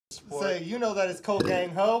Say, you know that it's Cold Gang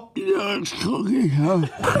Ho. You know it's Cold Gang Ho.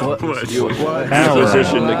 What?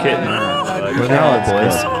 Position the kitten.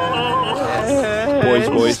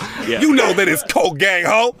 Boys. Yeah. You know that it's Cold Gang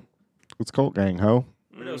Ho. It's Cold Gang Ho.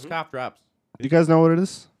 Where those cough drops? You guys know what it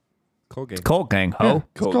is? Cold Gang. It's Cold Gang Ho.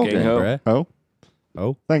 Cold Gang Ho. Bruh. Ho.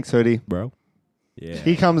 Oh, Thanks, Hoodie. bro. Yeah.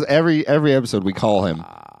 He comes every episode. We call him,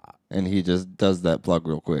 and he just does that plug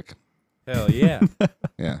real quick. Hell yeah.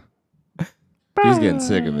 Yeah. He's getting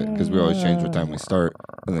sick of it because we always change what time we start,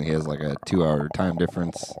 and then he has like a 2-hour time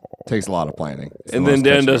difference. Takes a lot of planning. It's And the then most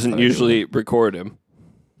Dan touchy doesn't stuff I do. usually record him.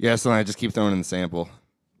 Yeah, so then I just keep throwing in the sample.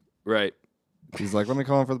 Right. He's like, let me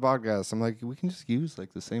call him for the podcast. I'm like, we can just use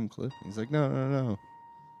like the same clip. He's like, no.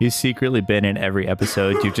 He's secretly been in every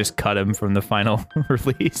episode. You just cut him from the final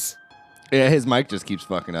release. Yeah, his mic just keeps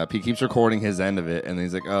fucking up. He keeps recording his end of it, and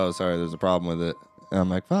he's like, oh, sorry, there's a problem with it. And I'm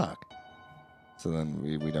like, fuck. So then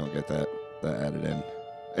we don't get that added in.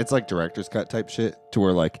 It's like director's cut type shit, to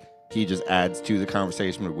where like he just adds to the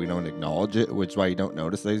conversation, but we don't acknowledge it, which is why you don't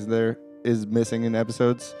notice that he's there is missing in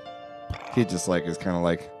episodes. He just like is kind of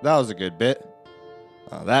like, that was a good bit.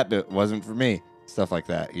 That bit wasn't for me. Stuff like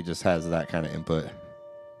that. He just has that kind of input.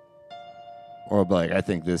 Or like, I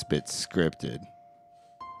think this bit's scripted.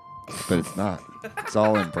 But it's not. It's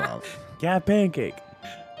all improv. Cat pancake.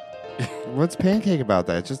 What's pancake about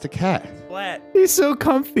that? It's just a cat. Flat. He's so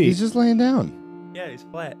comfy. He's just laying down. Yeah, he's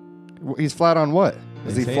flat. He's flat on what?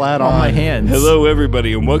 Is he His flat on on my hands. Hello,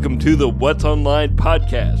 everybody, and welcome to the What's Online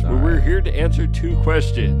podcast, where we're here to answer 2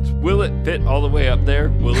 questions. Will it fit all the way up there?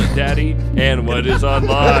 Will it, Daddy? And what is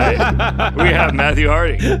online? We have Matthew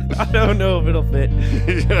Harding. I don't know if it'll fit.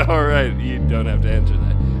 All right, you don't have to answer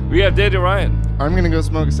that. We have Daniel Ryan. I'm gonna go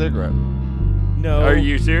smoke a cigarette. No. Are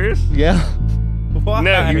you serious? Yeah. Why?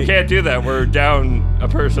 No, you can't do that. We're down a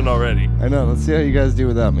person already. I know. Let's see how you guys do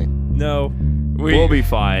without me. No. We'll be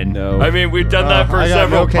fine. No. I mean, we've done that for I got an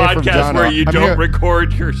several okay from podcasts John. where you I'm don't gonna-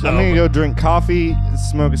 record yourself. I'm gonna go drink coffee,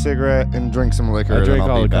 smoke a cigarette, and drink some liquor. I and then drink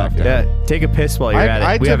I'll all be the back coffee. down. Yeah, take a piss while you're at it.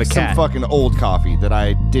 I We have a took some cat. fucking old coffee that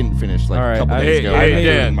I didn't finish like All right, a couple I- days Hey, ago. hey, I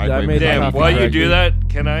Dan, made the Dan, coffee while you correctly. do that,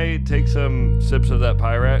 can I take some sips of that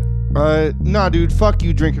Pyrat? Nah, dude, fuck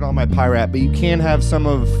you drinking all my Pyrat, but you can have some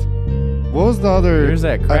of. What was the other? Here's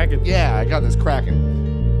that Kraken. Yeah, I got this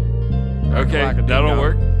Kraken. Okay, Crocodile. that'll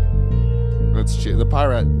work. That's cheap. The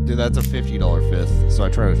Pyrat, dude, that's a $50 fifth, so I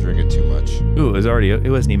try not to drink it too much. Ooh, it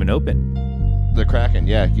wasn't even open. The Kraken,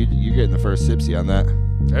 yeah, you're getting the first sipsy on that.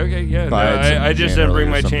 Okay, yeah. No, If I had some I just can didn't bring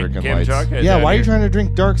earlier, my some drinking cam lights. chocolate. Yeah, down why are you here. trying to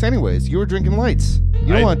drink darks anyways? You were drinking lights. You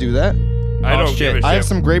don't I- want to do that. I don't shit. give a shit. I have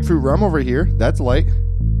some grapefruit rum over here. That's light.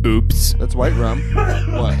 Oops. That's white rum.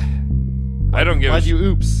 What? I don't give a Why'd you shit.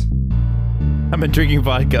 oops? I've been drinking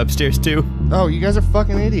vodka upstairs too. Oh, you guys are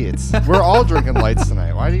fucking idiots. We're all drinking lights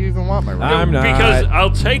tonight. Why do you even want my rum? I'm not. Because I'll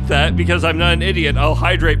take that because I'm not an idiot. I'll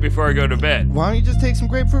hydrate before I go to bed. Why don't you just take some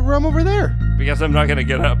grapefruit rum over there? Because I'm not going to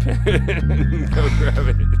get up and go grab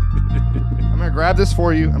it. I'm gonna grab this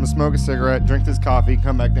for you. I'm gonna smoke a cigarette, drink this coffee,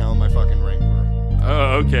 come back down with my fucking Wrangler.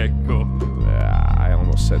 Oh, okay, cool. I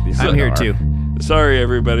almost said these. I'm here too. Sorry,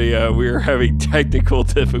 everybody. We are having technical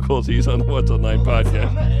difficulties on the What's Online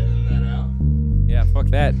podcast. not editing that out. Yeah, fuck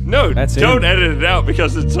that. No, That's don't him. edit it out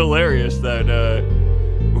because it's hilarious that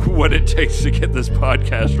what it takes to get this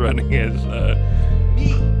podcast running is...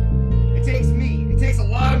 Me. It takes me. It takes a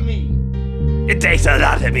lot of me. It takes a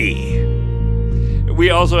lot of me. We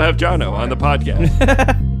also have Jono on the podcast.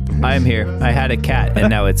 I am here. I had a cat and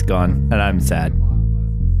now it's gone, and I'm sad.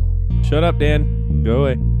 Shut up, Dan. Go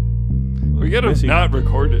away. We gotta Missy. not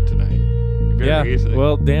record it tonight. Very Yeah. easily.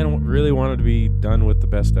 Well, Dan really wanted to be done with the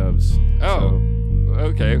best ofs. Oh. So,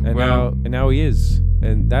 Okay. and well, now he is,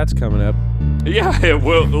 and that's coming up. yeah, it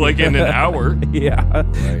will, like in an hour. Yeah.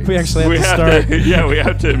 We actually have we to have start. to, yeah, we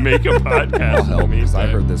have to make a podcast. I'll help in the because I meantime.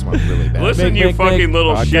 heard this one really bad. Listen, Make, you make, fucking make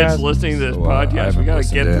little podcast. shits listening to this So, I podcast. We haven't gotta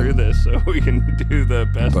listened get in. through this so we can do the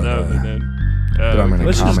best But, of, and then. but I'm gonna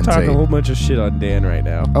Let's just talk a commentate. whole bunch of shit on Dan right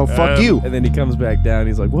now. Oh, fuck you. And then he comes back down.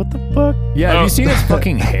 He's like, "What the fuck?" Yeah, have Oh. you seen his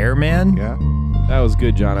fucking hair, man? Yeah. That was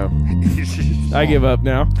good, Jono. I give up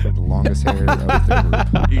now. The longest hair of the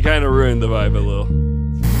group. You kind of ruined the vibe a little.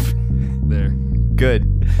 There.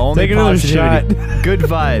 Good. Only Take another positivity. shot. Good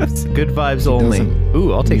vibes. Good vibes only. doesn't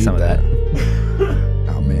Ooh, I'll take Need some of that.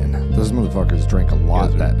 Oh, man. Those motherfuckers drink a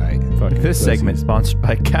lot that night. Fucking This pussy. segment is sponsored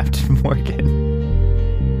by Captain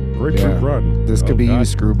Morgan. Richard Yeah. Run. This could Oh, be you, God.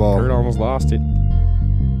 Screwball. Kurt almost lost it.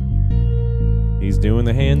 He's doing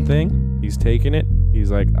the hand thing. He's taking it. He's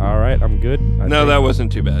like, "All right, I'm good." No, that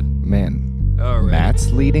wasn't too bad. Man. All right.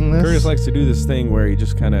 Matt's leading this? Curtis likes to do this thing where he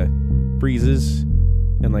just kind of freezes,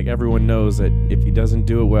 and like everyone knows that if he doesn't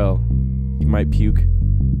do it well, he might puke.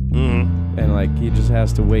 Mm-hmm. then like he just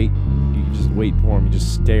has to wait. You just wait for him. You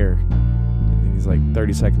just stare. And then he's like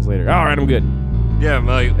 30 seconds later. All right, I'm good. Yeah,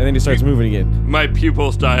 And then he starts moving again. my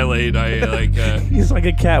pupils dilate. I like. He's like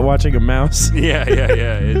a cat watching a mouse. Yeah.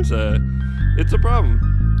 It's a problem.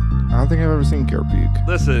 I don't think I've ever seen Care puke.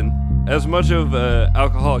 Listen, as much of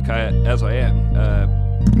alcoholic as I am,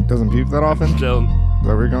 Doesn't puke that often? still. Is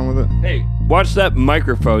that where you're going with it? Hey, watch that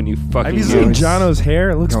microphone, you fucking. Have you seen Nice. Jono's hair?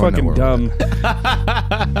 It looks Going fucking nowhere with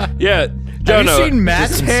dumb. Yeah, Have Jono. you seen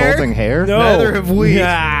Matt's Just hair? insulting hair? No. Neither have we.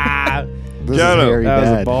 Nah. This Jono, is hairy That was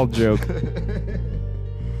a dad. bald joke.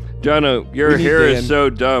 Jono, your We need hair Dan. is so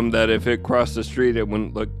dumb that if it crossed the street, it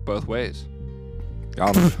wouldn't look both ways.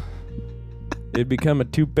 Got him. It'd become a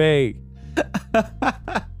toupee.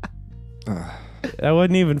 That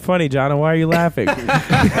wasn't even funny, Jono. Why are you laughing?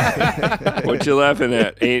 What you laughing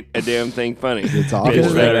at? Ain't a damn thing funny. It's Bitch obvious.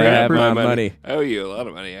 Because better I have have my my money. I owe you a lot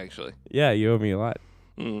of money, actually. Yeah, you owe me a lot.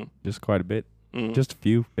 Mm. Just quite a bit. Mm. Just a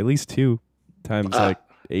few. At least 2 times like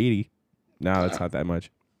 80. No, that's not that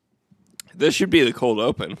much. This should be the cold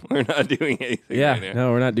open. We're not doing anything Yeah, right now.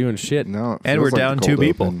 no, we're not doing shit. No, it And feels we're like down the 2 cold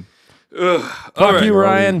people. open. Ugh. Fuck All right. you,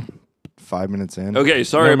 Ryan. 5 minutes in. Okay,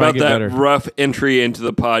 sorry That might about get that better. rough entry into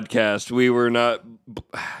the podcast. We were not.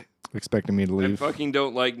 Expecting me to I leave. fucking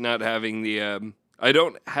don't like not having the. I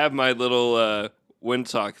don't have my little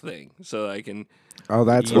windsock thing, so I can. Oh,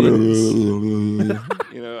 that's what it is. You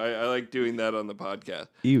know, I like doing that on the podcast.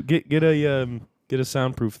 You get a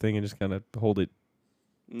soundproof thing and just kind of hold it.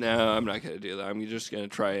 No, I'm not gonna do that. I'm just gonna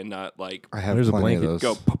try and not like I have There's a plenty of blanket.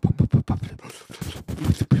 those. go. Pop, pop, pop, pop,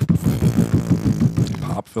 pop.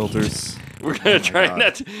 Pop filters. We're gonna try God.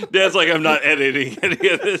 not. To, Dad's like, I'm not editing any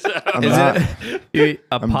of this out. I'm Is not. it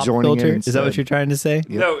a I'm pop joining in filter? Is that what instead. you're trying to say?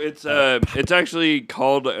 No, it's actually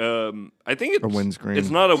called. I think it's A windscreen. It's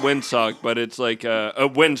not a windsock, but it's like a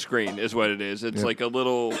windscreen is what it is. It's Yep. like a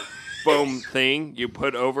little foam thing you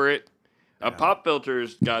put over it. A pop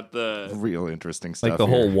filter's got the. Real interesting stuff. Like the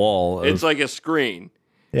whole wall. Of, It's like a screen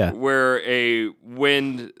yeah. where a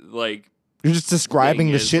wind like. You're just describing thing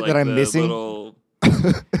the is shit like that I'm the missing. little-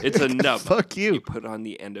 it's a nub. Fuck you. You put on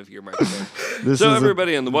the end of your microphone. This So is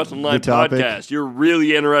everybody on the What's Online the topic. podcast, you're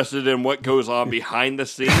really interested in what goes on behind the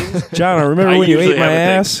scenes. John, I remember I when you usually ate my have a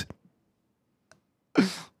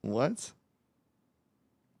ass? What?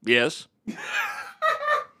 Yes.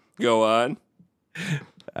 Go on.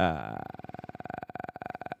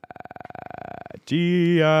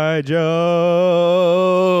 G.I.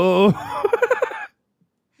 Joe.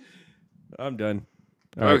 I'm done.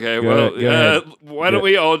 All right, Okay, go well, ahead, go ahead. why don't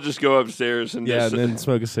we all just go upstairs and Yeah, just and then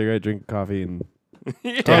smoke a cigarette, drink coffee, and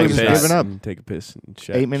yeah. Take a just piss. giving up. and take a piss. And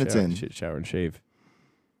 8 minutes in. shower and shave.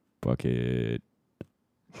 Fuck it.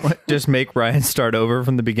 Just make Ryan start over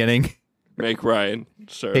from the beginning. make Ryan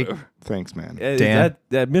start Hey. over. Thanks, man. Dan.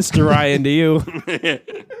 That Mr. Ryan to you.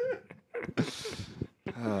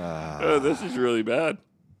 Oh, this is really bad.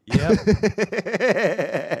 Yep.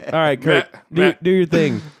 All right, Kurt, Matt. do your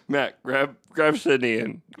thing. Matt, grab Sydney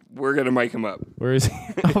and we're gonna mic him up. Where is he?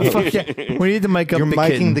 Oh, fuck yeah. We need to mic up You're the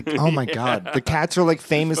miking kitten. the. Oh my god, the cats are like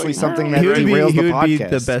famously fucking something that He would be, derails he the would be podcast.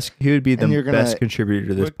 the best. He would be the And you're gonna- best contributor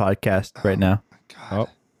to this podcast right now. Oh,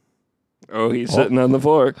 Oh, he's sitting on the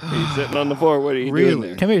floor. He's sitting on the floor. What are you doing Really?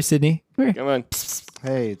 there? Come here, Sydney. Come here. Come on.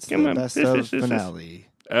 Hey, it's Come the on. best This of is- finale.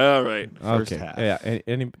 All right. First okay. half. Yeah.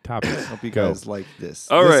 Any topics? Hope you Go. guys like this.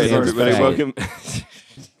 All This right, is our everybody. finale. Welcome.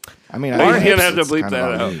 I mean, We're I gonna guess have to it's bleep kind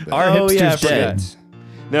that of on out. me, but- Our Oh, yeah, I hipster's dead. Shit.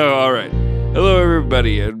 No, all right. Hello,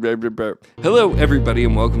 everybody. Hello, everybody,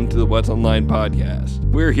 and welcome to the What's Online podcast.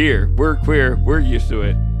 We're here. We're queer. We're used to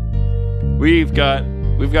it. We've got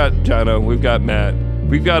Jono. We've got Matt.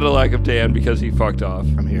 We've got a lack of Dan because he fucked off.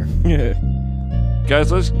 I'm here. Yeah. Guys,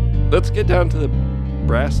 let's get down to the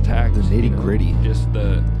brass tacks. The nitty-gritty. Just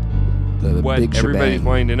the what big everybody's shebang.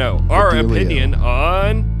 wanting to know. Our dealio. opinion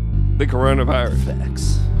on the coronavirus.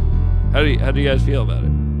 Facts. How do you guys feel about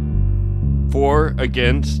it? For,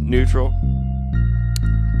 against, neutral?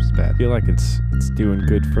 It's I bad. feel like it's doing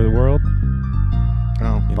good for the world.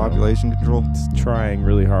 Oh, You know. population control. It's trying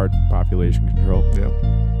really hard for population control. Yeah.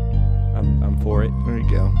 I'm for it. There you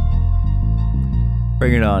go.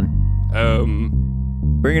 Bring it on.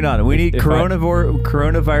 Bring it on. We need if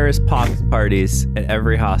coronavirus pop parties at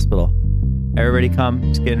every hospital. Everybody come,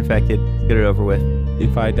 just get infected, get it over with.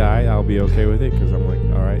 If I die, I'll be okay with it because I'm like,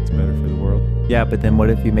 all right, it's better for the world. Yeah, but then what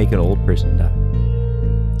if you make an old person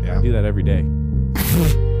die? Yeah. I do that every day.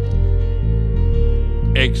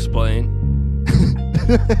 Explain.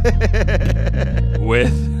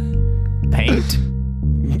 With. Paint?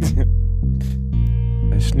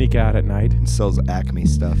 I Sneak out at night. Sells Acme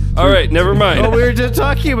stuff. All right, never mind. Oh, we were just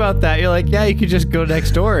talking about that. You're like, yeah, you could just go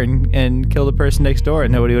next door and kill the person next door,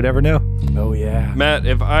 and nobody would ever know. Oh yeah. Matt,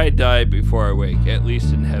 if I die before I wake, at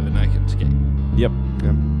least in heaven I can escape. Yep.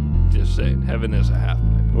 Just saying, heaven is a half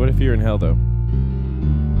pipe. What if you're in hell though?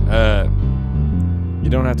 You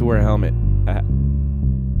don't have to wear a helmet.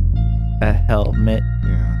 A helmet.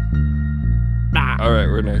 Yeah. All right,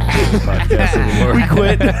 we're not going to do the podcast anymore. We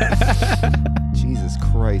quit. Jesus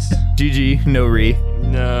Christ. GG, no re.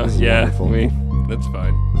 No, This is yeah, wonderful. that's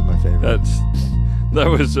fine. This is my favorite. That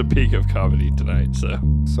was the peak of comedy tonight. So,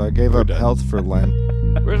 So I gave up done. health for Lent.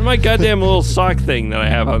 where's my goddamn little sock thing that I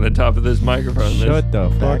have on the top of this microphone? Shut the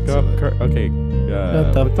fuck Back to up. it. Okay.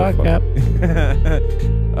 Shut the what fuck up.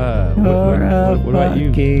 what about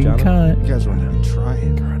you, Jonathan? You guys were not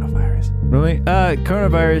trying. Coronavirus. Really?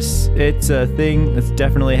 Coronavirus, it's a thing that's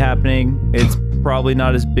definitely happening. It's probably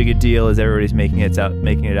not as big a deal as everybody's making it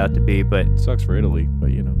out to be, but Sucks for Italy, but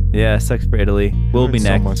you know. yeah, sucks for Italy. We'll be So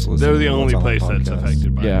next. much listening They're the to only what's on place that's podcast.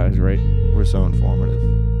 affected by Yeah, it. that's right. We're so informative.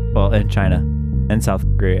 Well, and China, and South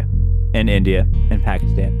Korea, and India, and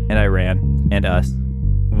Pakistan, and Iran, and us.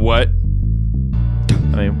 What?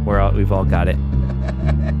 I mean, we've all got it.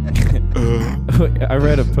 I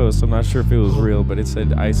read a post. I'm not sure if it was real, but it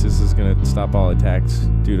said ISIS is going to stop all attacks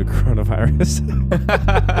due to coronavirus.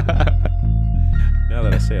 Now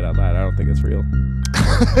that I say it out loud, I don't think it's real.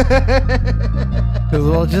 Because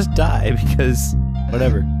we'll all just die because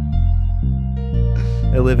whatever.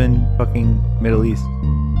 I live in fucking Middle East.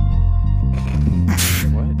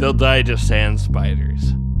 What? They'll die to sand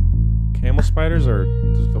spiders. Camel spiders are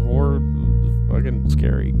the horror, fucking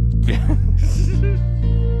scary.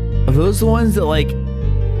 Are those the ones that like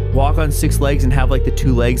walk on 6 legs and have like the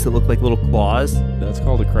 2 legs that look like little claws? That's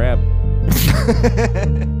called a crab.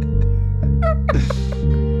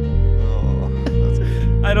 Oh, that's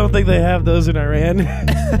good. I don't think they have those in Iran.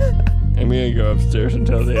 I'm gonna go upstairs and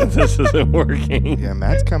tell Dan this isn't working. Yeah,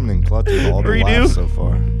 Matt's coming in clutch with all the Redo? laughs so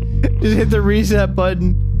far. Just hit the reset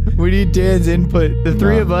button. We need Dan's input. The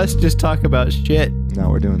three No. of us just talk about shit. No,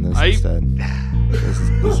 we're doing this I- instead. This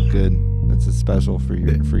is good. It's a special for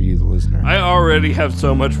you, the listener. I already have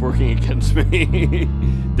so much working against me.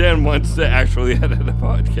 Dan wants to actually edit a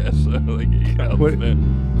podcast, so like he helps What- me.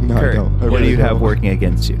 No, I Kurt, don't. I what do really you have don't. working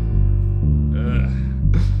against you?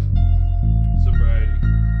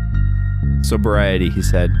 Sobriety. Sobriety, he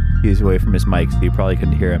said. He was away from his mic, so you probably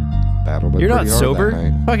couldn't hear him. Battled it You're not pretty hard sober? that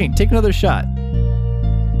night. Fucking take another shot.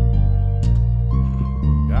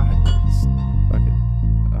 God, it's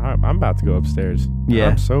fucking. I'm about to go upstairs. Yeah.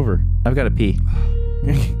 I'm sober. I've got to pee.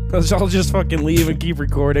 I'll just fucking leave and keep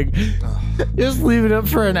recording. Just leave it up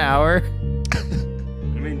for an hour. I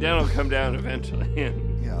mean, Dan will come down eventually. Yeah,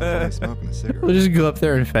 I was only smoking a cigarette. We'll just go up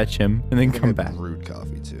there and fetch him and then I think come I back. brewed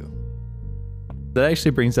coffee too. That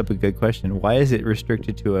actually brings up a good question. Why is it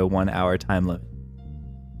restricted to a 1 hour time limit?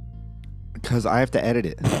 Because I have to edit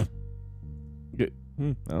it. I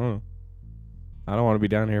don't know. I don't want to be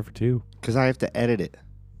down here for 2. Because I have to edit it.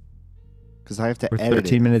 Because I have to We're edit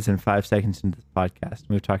 13 it. minutes and 5 seconds into this podcast, and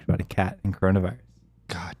we've talked about a cat and coronavirus.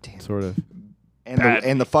 God damn. it. Sort of.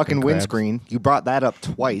 And the fucking And crabs. windscreen. You brought that up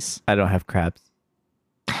twice. I don't have crabs.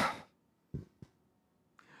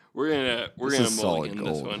 We're This gonna is solid mulligan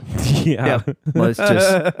this gold. one. Yeah. Let's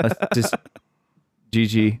just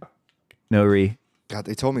GG. No re. God,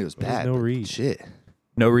 they told me it was What is bad. no but read? Shit.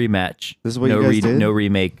 No rematch. This is what no you guys did? No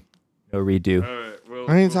remake. No redo. All right,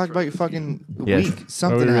 I didn't even talk about your fucking Yes. week.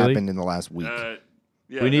 Something really? happened in the last week.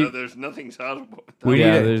 Yeah, We no, need- there's nothing solvable.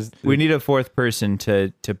 We need a fourth person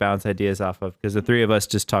to bounce ideas off of, because the three of us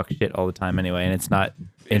just talk shit all the time anyway, and it's not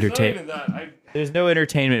entertain. It's not even that. There's no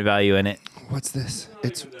entertainment value in it. What's this?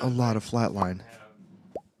 It's a lot of flatline.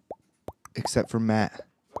 Except for Matt.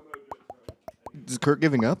 Is Kurt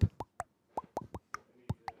giving up?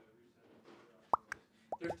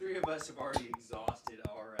 The three of us have already exhausted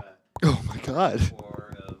our. Oh my god.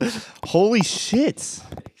 Holy shit.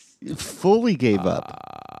 You fully gave up.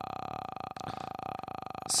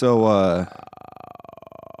 So,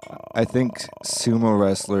 I think sumo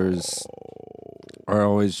wrestlers are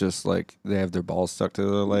always just like, they have their balls stuck to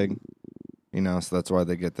their leg. You know, so that's why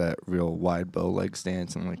they get that real wide bow leg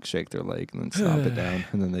stance and like shake their leg and then stomp it down.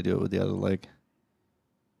 And then they do it with the other leg.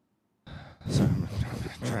 So I'm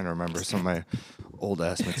trying to remember some of my old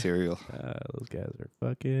ass material. Those guys are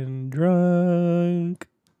fucking drunk.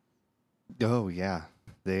 Oh yeah,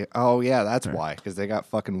 that's why, because they got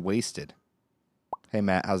fucking wasted. Hey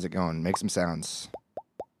Matt, how's it going? Make some sounds.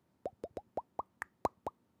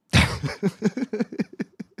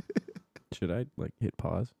 Should I like hit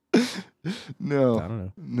pause? No, I don't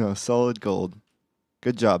know. no, solid gold.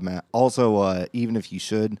 Good job, Matt. Also, even if you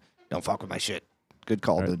should, don't fuck with my shit. Good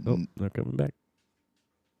call, All right. dude. Oh, they're coming back.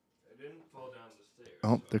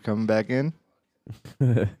 Oh, they're coming back in.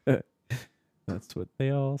 That's what they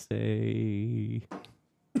all say.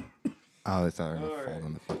 Oh, they thought I was gonna fall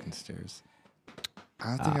down the fucking stairs.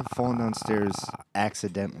 I don't think I've fallen downstairs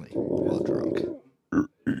accidentally while drunk.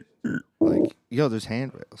 Like, yo, there's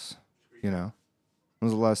handrails. You know, when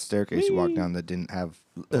was the last staircase you walked down that didn't have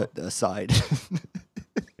a side?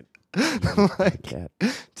 Like, Cat.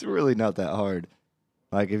 it's really not that hard.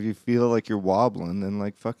 Like, if you feel like you're wobbling, then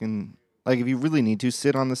like fucking, like if you really need to,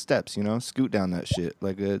 sit on the steps. You know, scoot down that shit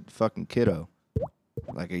like a fucking kiddo,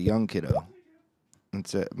 like a young kiddo.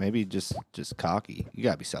 That's it. Maybe just cocky. You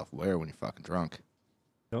gotta be self-aware when you're fucking drunk.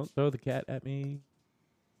 Don't throw the cat at me.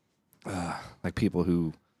 Like people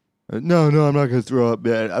who, no, I'm not gonna throw up,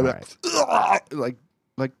 man. I'm not,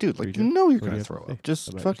 like, dude, like you know you're What do you gonna have throw to say up. Just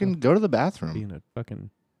about fucking yourself? go to the bathroom. Being a fucking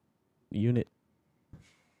unit.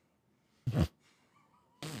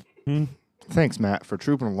 Thanks, Matt, for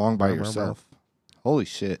trooping along by Brr, brr, brr. yourself. Holy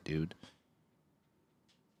shit, dude.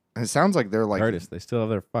 And it sounds like they're like Artists, they still have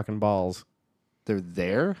their fucking balls. they're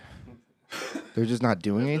there. They're just not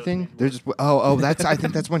doing anything. They're just that's I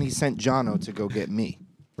think that's when he sent Jono to go get me.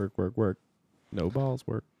 Work. No balls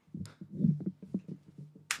work.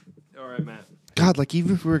 All right, Matt. God, like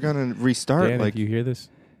even if we were gonna restart, Dan, like if you hear this,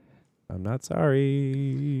 I'm not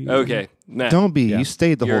sorry. Okay, Matt. don't be. Yeah. You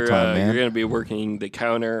stayed the whole time, man. You're going to be working the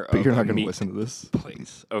counter But of you're not a gonna meat listen to this.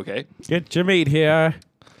 place. Okay. Get your meat here.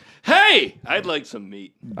 Hey, I'd like some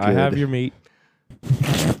meat. I have Good. your meat.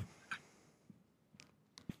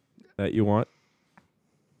 That you want?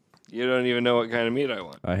 You don't even know what kind of meat I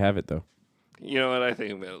want. I have it though. You know what? I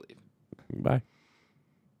think I'm going to leave. Bye.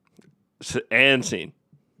 And scene.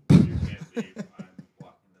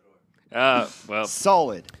 Well,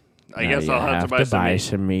 Solid. I guess I'll have to buy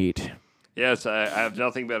some meat. meat. Yes, I have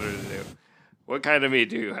nothing better to do. What kind of meat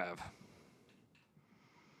do you have?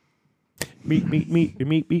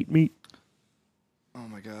 Meat. Oh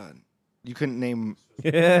my god. You couldn't name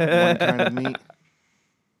one kind of meat.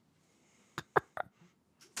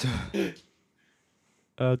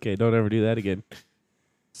 Okay, don't ever do that again.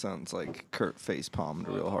 Sounds like Kurt face palmed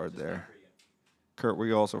real hard there. Kurt, were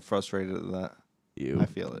you also frustrated at that? I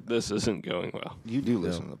feel it. This isn't going well. You do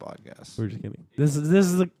listen to the podcast. We're just kidding. This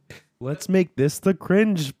is the. Let's make this the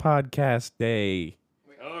cringe podcast day.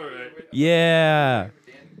 All right. Yeah.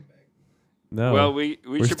 No. Well, we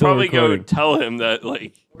we're should still probably recording. go tell him that,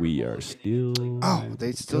 like, We are still. Oh,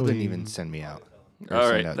 they still didn't even going. send me out. Or all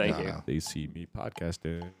send right, out thank Jono. you. They see me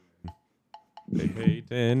podcasting. They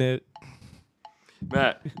hating it.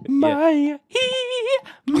 Matt.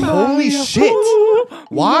 Holy shit!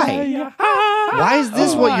 Why? Why is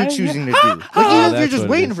this what you're choosing to do? Like, even if you're that's just what it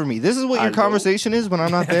waiting is. for me, this is what your conversation is when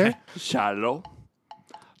I'm not there? Shallow.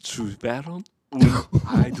 Baron.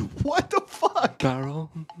 I do. What the fuck?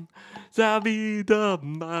 Baron. La vida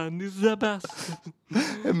man is the best.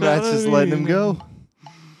 And Matt's just letting him go.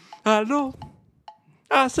 Hello.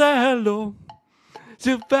 I say hello.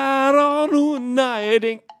 To Baron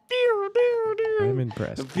uniting. I'm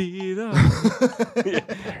impressed. Vida.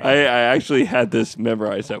 I actually had this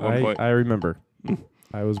memorized at one point. I remember.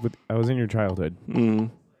 I was in your childhood.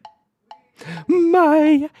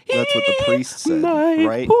 My That's what the priest said, my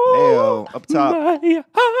right? poor, Ayo, up top, my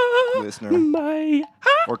listener. my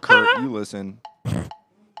Or Kurt, you listen.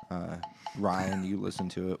 Ryan, you listen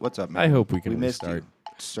to it. What's up, man? I hope we can We missed restart. you.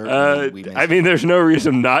 Certainly, we missed I mean, there's no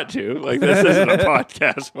reason not to. Like, this isn't a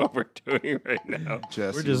podcast, what we're doing right now. you.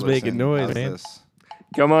 Jess, We're you just listen. making noise, How's man. this?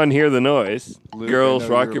 Come on, hear the noise. Luke, Girls, I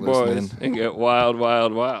know rock you're your boys listening. and get wild,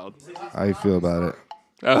 wild, wild. How you feel about it?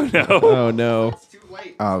 Oh, no. Oh no.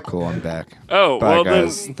 Oh, cool. I'm back. Oh, Bye, well,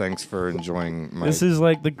 guys. then. Thanks for enjoying my. This is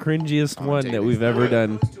like the cringiest one that we've ever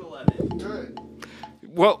done.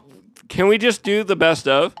 Well, can we just do the best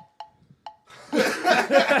of? This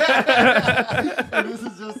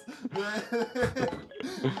is just.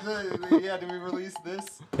 Yeah, do we release this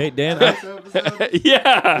Hey Dan, episode?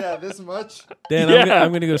 Yeah. Yeah, this much. Dan, Yeah.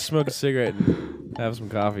 I'm gonna go smoke a cigarette and have some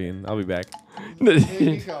coffee, and I'll be back.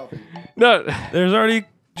 Hey, coffee. No. There's already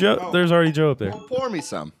Joe. There's already Joe up there. Pour me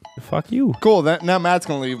some. Fuck you. Cool. That now Matt's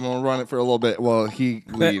gonna leave, and we'll run it for a little bit while he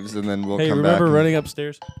leaves, and then we'll Hey, come remember back. running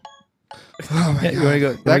upstairs? Oh my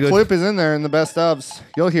God. That clip is in there in the best ofs.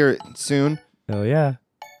 You'll hear it soon. Hell yeah.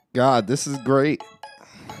 God, this is great.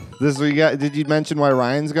 This is what you got. Did you mention why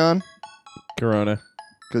Ryan's gone? Corona.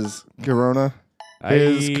 Because Corona.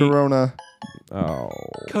 His Corona. Oh.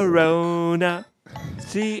 Corona.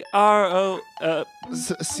 C-R-O.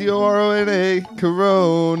 C-O-R-O-N-A.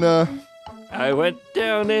 Corona. I went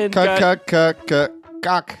down and Cut, got cut, cut, cut.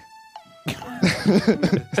 cock. You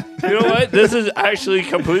know what? This is actually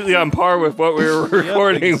completely on par with what we were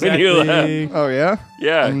recording when you left. Oh, yeah?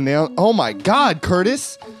 Yeah. Oh, my God,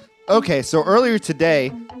 Curtis. Okay, so earlier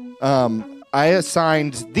today, I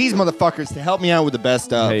assigned these motherfuckers to help me out with the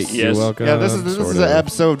best of. Hey, Yes. you're welcome. Yeah, this is sort an of.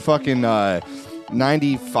 episode fucking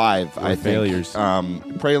 95, I think. failures.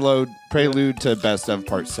 Prelude to best of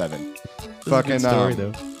part 7. This is a good story,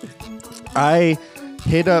 though. I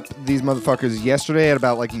hit up these motherfuckers yesterday at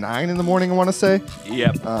about like 9 in the morning, I want to say,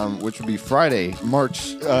 Yep. which would be Friday,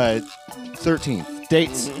 March 13th.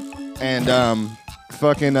 Dates. And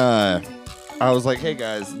I was like, hey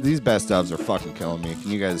guys, these best ofs are fucking killing me.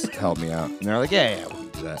 Can you guys help me out? And they're like, yeah, we can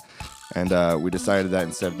do that. And we decided that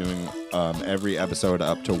instead of doing every episode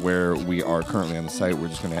up to where we are currently on the site, we're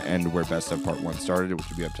just going to end where Best of Part 1 started, which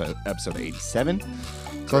would be up to episode 87.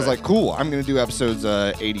 So I was like, cool, I'm going to do episodes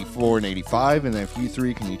 84 and 85, and then if you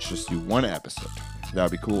three can each just do one episode. That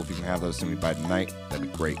would be cool. If you can have those to me by tonight, that'd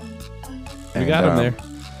be great. We got him there.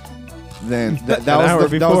 Then that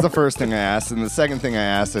was the first thing I asked. And the second thing I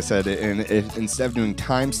asked, I said, instead of doing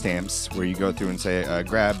timestamps where you go through and say,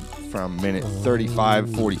 grab from minute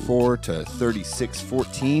 35:44 to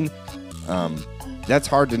 36:14, that's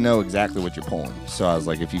hard to know exactly what you're pulling. So I was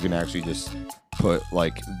like, if you can actually just put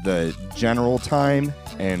like the general time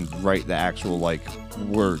and write the actual like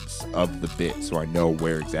words of the bit so I know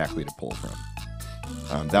where exactly to pull from.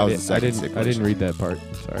 That was the second stipulation. I didn't read that part.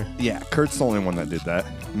 Sorry. Yeah, Kurt's the only one that did that.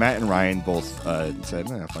 Matt and Ryan both said,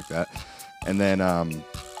 nah, fuck that. And then,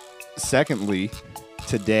 secondly,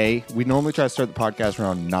 today, we normally try to start the podcast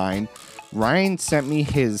around 9. Ryan sent me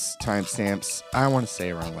his timestamps, I want to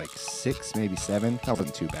say around like 6, maybe 7. That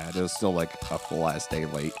wasn't too bad. It was still like a full-ass day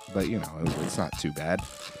late, but, you know, it's not too bad.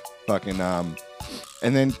 Fucking,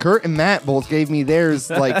 and then Kurt and Matt both gave me theirs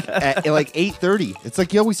like at like 8:30. It's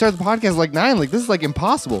like, yo, we started the podcast at like 9. Like, this is like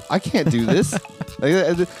impossible. I can't do this.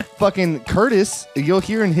 Fucking Curtis, you'll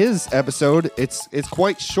hear in his episode, it's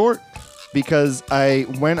quite short because I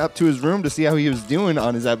went up to his room to see how he was doing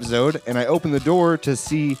on his episode, and I opened the door to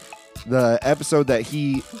see the episode that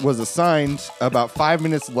he was assigned about 5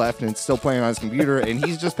 minutes left, and it's still playing on his computer, and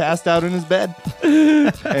he's just passed out in his bed.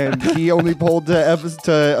 And he only pulled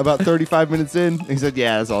to about 35 minutes in. He said,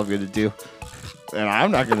 yeah, that's all I'm going to do. And I'm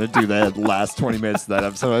not going to do that last 20 minutes of that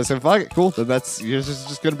episode. I said, fuck it, cool. Then yours is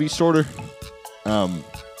just going to be shorter.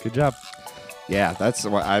 Good job. Yeah, that's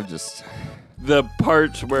what I've just... The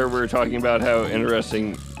parts where we're talking about how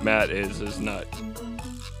interesting Matt is not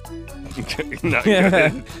not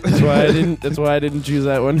good. That's why I didn't choose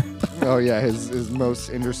that one. Oh, yeah, his most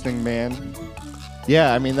interesting man.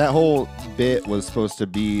 Yeah, I mean, that whole bit was supposed to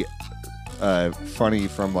be funny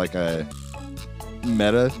from, like, a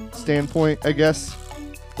meta standpoint, I guess.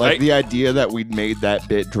 Like, the idea that we'd made that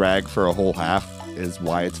bit drag for a whole half is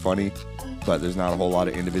why it's funny, but there's not a whole lot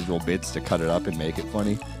of individual bits to cut it up and make it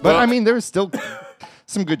funny. But, Well, I mean, there's still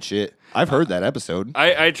some good shit. I've heard that episode.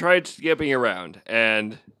 I tried skipping around,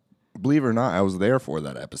 and Believe it or not, I was there for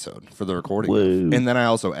that episode, for the recording. Whoa. And then I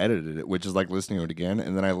also edited it, which is like listening to it again.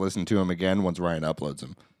 And then I listened to him again once Ryan uploads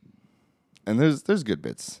them. And there's good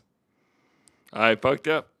bits. I fucked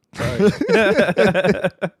up. Sorry.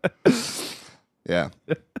 Yeah.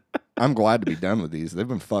 I'm glad to be done with these. They've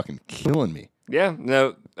been fucking killing me. Yeah,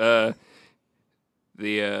 no,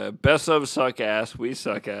 the best of suck ass, we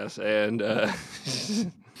suck ass, and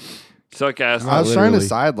suck ass. I was trying to literally.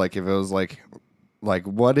 decide, like, if it was like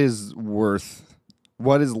what is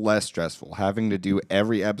less stressful, having to do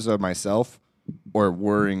every episode myself or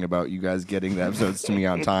worrying about you guys getting the episodes to me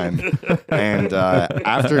on time. And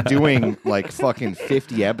after doing like fucking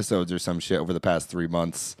 50 episodes or some shit over the past 3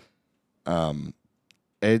 months,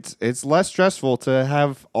 it's less stressful to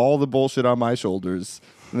have all the bullshit on my shoulders.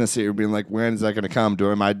 And then sit here being like, when is that going to come? Do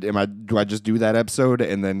I just do that episode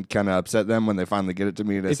and then kind of upset them when they finally get it to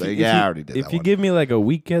me and they say, I already did that If you one. give me like a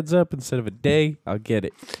week heads up instead of a day, I'll get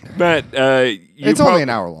it. Matt, It's only an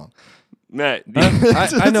hour long. Matt,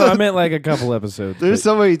 I know. I meant like a couple episodes. There's but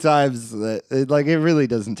so many times that it really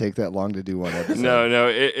doesn't take that long to do one episode. no,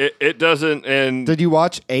 it doesn't. And Did you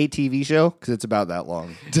watch a TV show? Because it's about that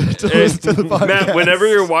long. to listen to the podcast. Matt, whenever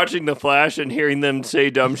you're watching The Flash and hearing them say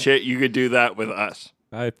dumb shit, you could do that with us.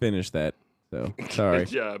 I finished that. So sorry. Good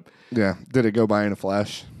job. Yeah. Did it go by in a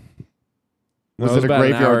flash? No, Was it a about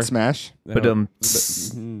an hour. graveyard smash? No, But,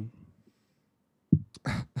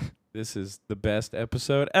 this is the best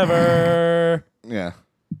episode ever. Yeah.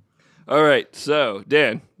 All right, so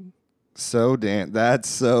Dan, So Dan. That's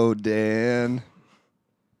so Dan.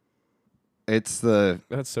 It's the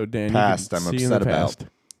That's so Dan. Past You I'm can see in the upset about.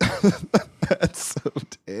 past. That's so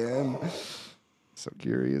Dan. So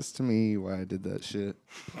curious to me why I did that shit.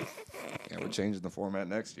 Yeah, we're changing the format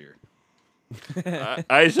next year.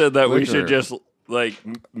 I said that we Liquor. should just like.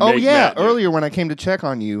 Oh make yeah, Matt do it. earlier when I came to check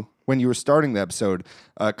on you when you were starting the episode,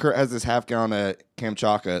 Kurt has this half-gallon of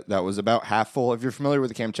Kamchatka that was about half full. If you're familiar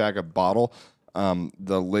with the Kamchatka bottle,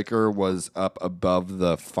 the liquor was up above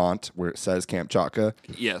the font where it says Kamchatka,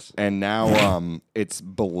 Yes, and now it's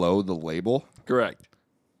below the label. correct.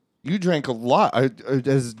 You drank a lot.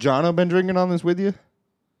 Has Jono been drinking on this with you?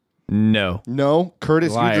 No. No,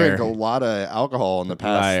 Curtis, Liar. you drank a lot of alcohol in the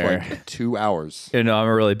past Liar. like 2 hours. No, I'm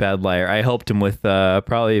a really bad liar. I helped him with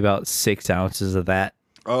probably about 6 ounces of that.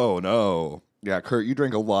 Oh no, yeah, Kurt, you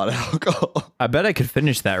drink a lot of alcohol. I bet I could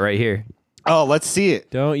finish that right here. Oh, let's see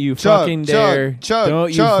it. Don't you Chug, fucking dare. chug,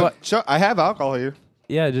 Don't chug, you chug. I have alcohol here.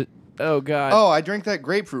 Yeah, just, oh god. Oh, I drank that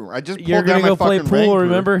grapefruit. I just You're pulled down gonna my go play fucking pool, Ranger.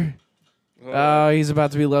 remember? Oh, he's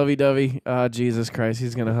about to be lovey-dovey. Oh, Jesus Christ,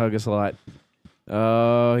 he's gonna hug us a lot.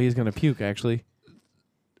 Oh, he's gonna puke, actually.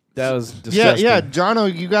 That was disgusting. Yeah,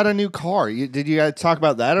 Jono, you got a new car. Did you guys talk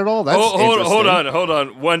about that at all? That's Hold interesting.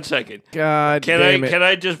 on 1 second. God Can damn it. Can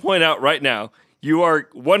I just point out right now? You are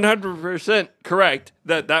 100% correct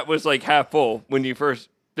that was like half full when you first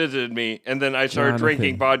visited me, and then I started Jonathan.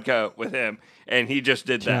 drinking vodka with him, and he just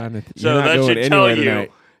did that. Jonathan, So you're not that going should tell anywhere you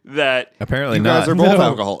tonight. that Apparently You not. guys are both No.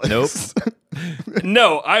 alcoholics. Nope.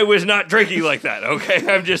 no, I was not drinking like that. Okay,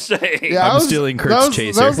 I'm just saying. Yeah, I'm I was, stealing that Kurt's was,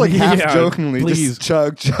 chaser. That was like half Yeah, jokingly, please.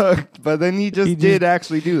 just chug. But then he just He did just-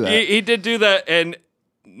 actually do that. He did do that, and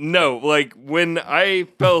no, like when I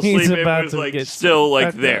fell He's asleep, it about was to like get still like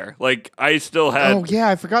fucked up. there. Like I still had. Oh yeah,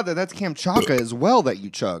 I forgot that's Kamchatka as well that you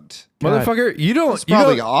chugged. Motherfucker, you don't It's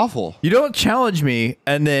probably you don't, awful. you don't challenge me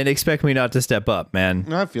and then expect me not to step up,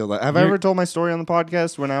 man. I feel that. Have I ever told my story on the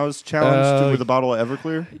podcast when I was challenged with a bottle of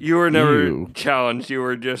Everclear? You were never Ew. challenged. You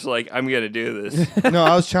were just like, I'm gonna do this. No,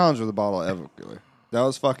 I was challenged with a bottle of Everclear. That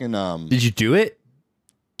was fucking. Did you do it?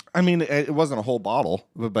 I mean, it wasn't a whole bottle,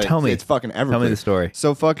 but Tell me. it's fucking Everclear. Tell me the story.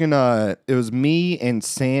 So fucking, it was me and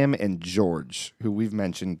Sam and George, who we've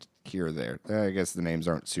mentioned here or there. I guess the names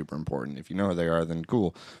aren't super important. If you know who they are, then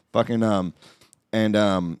cool. Fucking,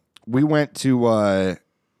 we went to,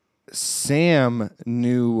 Sam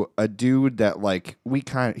knew a dude that like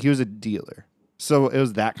he was a dealer. So it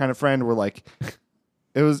was that kind of friend where like,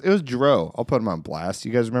 it was Dro. I'll put him on blast.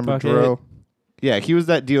 You guys remember Fuck Dro? it. Yeah, he was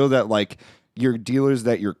that deal that like, your dealers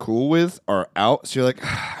that you're cool with are out, so you're like,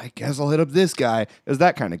 I guess I'll hit up this guy. It was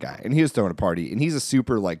that kind of guy, and he was throwing a party, and he's a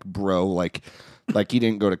super like bro, like he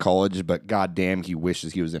didn't go to college, but goddamn, he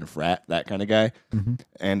wishes he was in a frat, that kind of guy.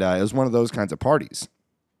 And it was one of those kinds of parties,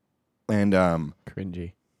 and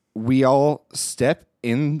Cringy. we all step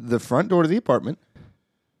in the front door to the apartment,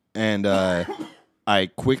 and I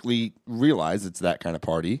quickly realize it's that kind of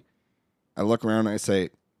party. I look around and I say,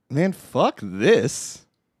 man, fuck this.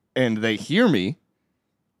 And they hear me,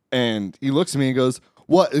 and he looks at me and goes,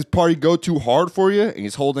 what, is party go too hard for you? And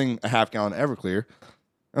he's holding a half-gallon Everclear.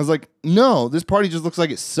 I was like, no, this party just looks like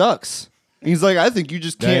it sucks. And he's like, I think you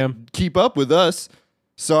just can't keep up with us.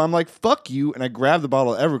 So I'm like, fuck you, and I grab the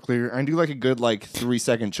bottle of Everclear, and I do like a good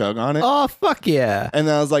 3-second chug on it. Oh, fuck yeah. And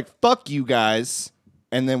then I was like, fuck you guys.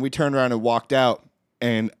 And then we turned around and walked out.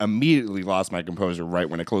 And immediately lost my composure right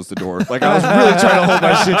when I closed the door. Like, I was really trying to hold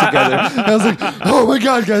my shit together. And I was like, oh my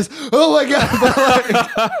God, guys. Oh my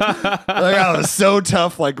God. like, I was so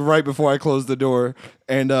tough, like, right before I closed the door.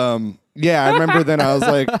 And, yeah, I remember then I was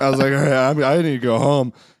like, all right, I need to go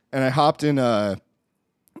home. And I hopped in,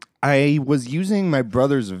 I was using my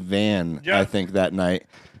brother's van, I think, that night.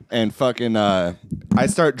 And fucking, I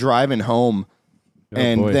start driving home.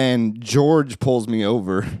 And boy. then George pulls me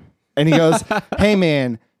over. And he goes, hey,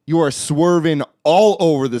 man, you are swerving all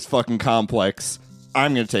over this fucking complex.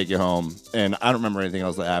 I'm going to take you home. And I don't remember anything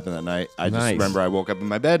else that happened that night. I just Nice. remember I woke up in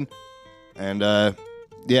my bed. And,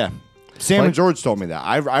 yeah. Sam and George told me that.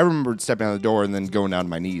 I remembered stepping out the door and then going down to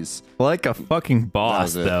my knees. Like a fucking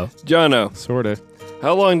boss, That was it. though. Jono, Sort of.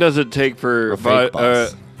 how long does it take for A fake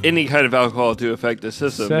boss. any kind of alcohol to affect the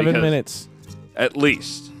system? 7 Because- minutes. At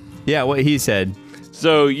least. Yeah, what he said.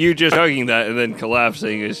 So you just chugging that and then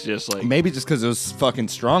collapsing is just like... Maybe just because it was fucking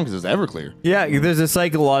strong because it was Everclear. Yeah, there's a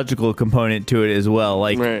psychological component to it as well.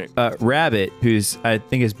 Like, Right. Rabbit, who's I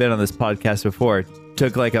think has been on this podcast before,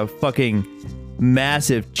 took like a fucking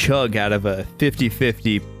massive chug out of a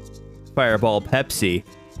 50-50 Fireball Pepsi,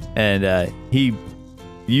 and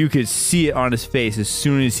you could see it on his face as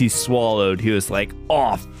soon as he swallowed. He was like,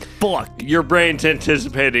 "Oh fuck!" Your brain's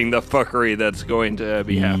anticipating the fuckery that's going to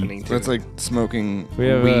be happening to It's like smoking We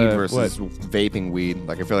have, weed what? versus vaping weed.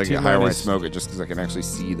 Like, I feel like I get higher when I smoke it just because I can actually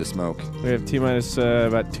see the smoke. We have T-minus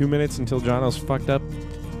about 2 minutes until Jono's fucked up.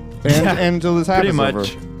 and until this Pretty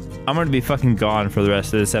happens. much. I'm going to be fucking gone for the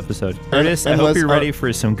rest of this episode. Curtis, I hope unless- you're ready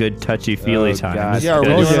for some good touchy-feely Oh, times. God. Yeah, are we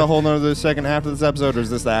Told doing ya. a whole nother second half of this episode, or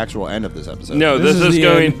is this the actual end of this episode? No, This this is is the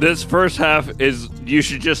going. end. This first half is. You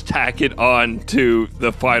should just tack it on to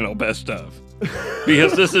the final best of,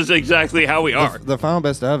 because this is exactly how we are. The final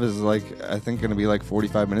best of is like I think going to be like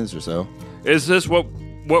 45 minutes or so. Is this what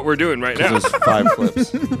we're doing right now? There's 5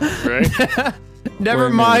 clips. Right? Never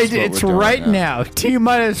 20 mind, minutes it's what we're doing right now.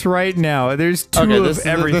 T-minus right now. There's two of this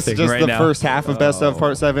everything is just right the now. first half of Best of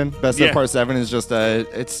Part 7. Best Yeah. of Part 7 is just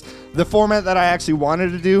it's the format that I actually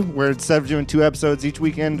wanted to do, where instead of doing 2 episodes each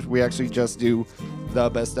weekend, we actually just do the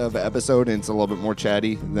Best of episode, and it's a little bit more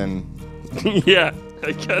chatty than... Yeah,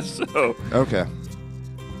 I guess so. Okay.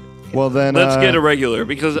 Well, then... Let's get a regular,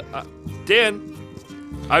 because Dan,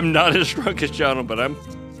 I'm not as drunk as John, but I'm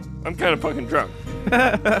kind of fucking drunk.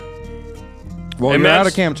 Well, Hey, you're out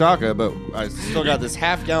Max. of Kamchatka, but I still got this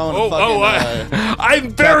half gallon Oh, of fucking... I'm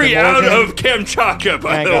very Captain out Morgan. of Kamchatka,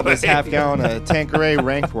 by I the got way. this half gallon of Tanqueray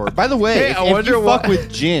Rancor. By the way, Hey, if, I if wonder you fuck why-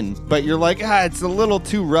 with gin, but you're like, it's a little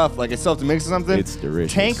too rough, like I still have to mix something. It's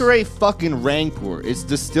delicious. Tanqueray fucking Rancor. It's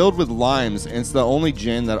distilled with limes, and it's the only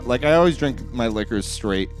gin that, like, I always drink my liquors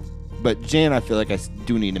straight, but gin I feel like I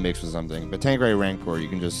do need to mix with something. But Tanqueray Rancor, you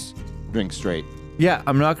can just drink straight. Yeah,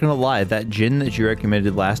 I'm not going to lie. That gin that you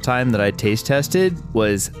recommended last time that I taste tested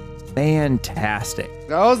was fantastic.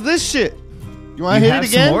 How's this shit? You want to You hit have it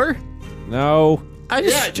again? some more? No. I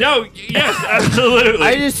just... Yeah, no, yes, absolutely.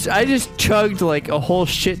 I just chugged like a whole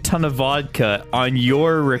shit ton of vodka on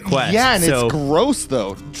your request. Yeah, and so it's gross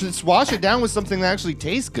though. Just wash it down with something that actually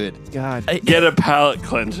tastes good. God. Get a palate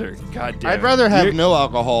cleanser. God damn. I'd rather have You're- no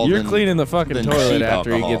alcohol. You're than, cleaning the fucking than toilet cheap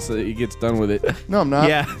after alcohol. he gets done with it. No, I'm not.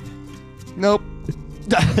 yeah. Nope.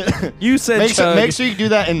 You said make chug. make sure you do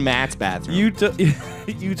that in Matt's bathroom.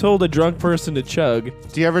 You told a drunk person to chug.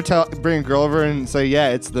 Do you ever bring a girl over and say, yeah,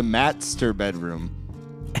 it's the Mattster bedroom?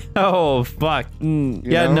 Oh fuck. You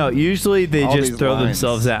Yeah, know? no. Usually they All just these throw lines.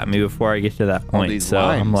 themselves at me before I get to that All point. these So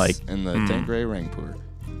I'm like, limes in the Tanqueray Rancor.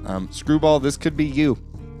 Screwball, this could be you.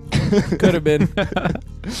 Could have been.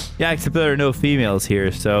 yeah, except there are no females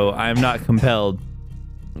here, so I'm not compelled.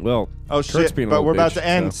 Well, Oh Kurt's shit! being a But little we're about bitch, to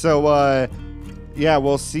end, so yeah,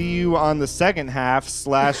 we'll see you on the second half /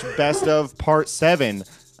 best of part 7.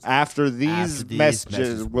 After these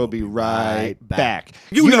messages, we'll be right back.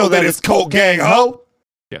 You know that it's Coke Gang, ho.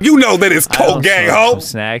 Yeah. You know that it's I Coke don't Gang, smoke ho. some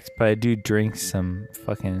snacks, but I do drink some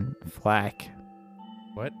fucking flack.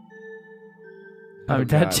 What? I'm Oh,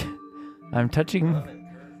 God. I'm touching.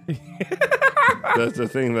 That's the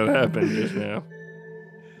thing that happened just now.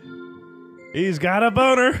 He's got a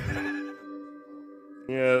boner.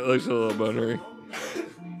 Yeah, it looks a little bonery.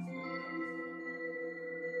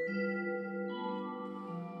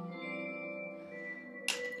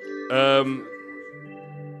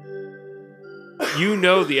 You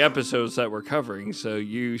know the episodes that we're covering, so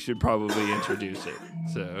you should probably introduce it.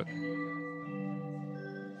 So,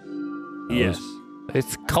 yes.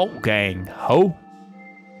 It's Coke Gang, ho.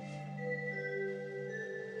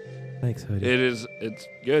 Thanks, Hoodie. It's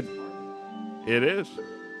good. It is.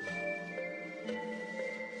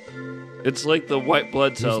 It's like the white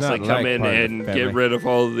blood cells not that come like in part of the and family. get rid of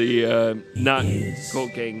all the not is.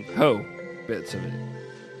 Coke Gang ho bits of it.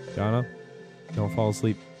 Donna, don't fall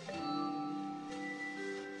asleep.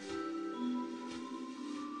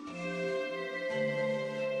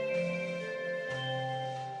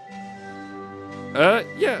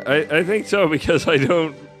 Yeah, I think so because I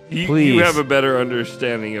don't. You Please. have a better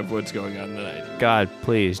understanding of what's going on than I do. God,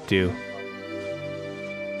 please do.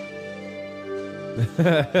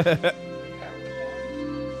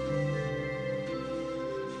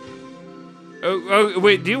 Oh,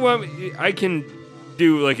 wait. Do you want me? I can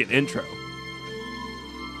do like an intro.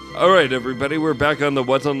 All right, everybody, we're back on the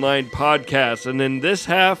What's Online podcast, and in this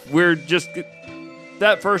half, we're just.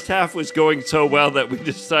 That first half was going so well that we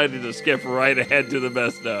decided to skip right ahead to the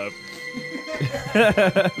best of.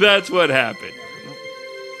 That's what happened.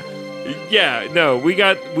 Yeah, no, we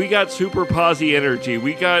got super posy energy.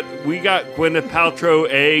 We got Gwyneth Paltrow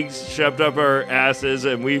eggs shoved up our asses,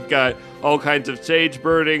 and we've got all kinds of sage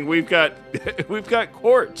burning. We've got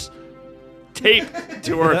quartz taped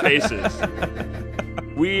to our faces.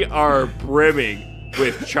 We are brimming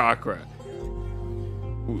with chakra.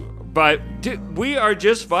 But we are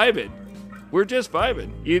just vibing. We're just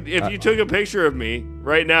vibing. If you took a picture of me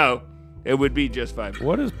right now, it would be just vibing.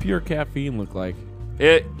 What does pure caffeine look like?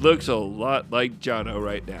 It looks a lot like Jono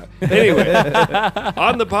right now. Anyway,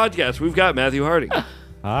 on the podcast, we've got Matthew Harding.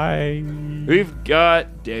 Hi. We've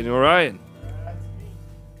got Daniel Ryan.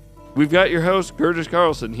 We've got your host, Curtis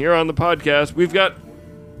Carlson, here on the podcast. We've got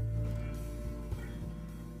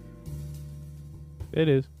It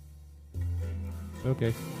is.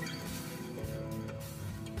 Okay.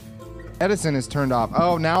 Edison is turned off.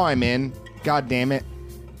 Oh, now I'm in. God damn it.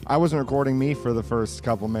 I wasn't recording me for the first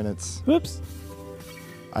couple minutes. Whoops.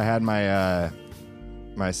 I had my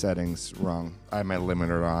my settings wrong. I had my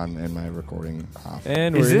limiter on and my recording off.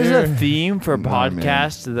 And Is we're this here. a theme for My man.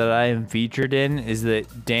 podcasts that I am featured in? Is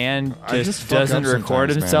that Dan I just fuck doesn't up record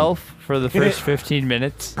sometimes, man. himself for the first 15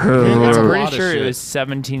 minutes? Hello, I'm a lot pretty of sure it shit. was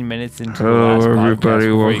 17 minutes into the last Hello, podcast everybody.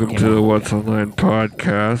 before he Welcome came to the on. What's Online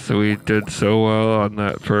podcast. We did so well on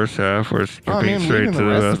that first half. We're skipping Oh, man, straight leaving to the the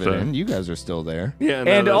rest rest of it in. You guys are still there. Yeah,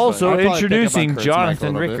 no, And that's also fine. I'll probably pick up on introducing Kurt's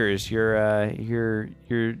Jonathan mic a little bit. Rickers, your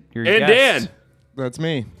and guest. Dan. That's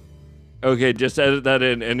me. Okay, just edit that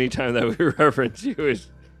in anytime that we reference you.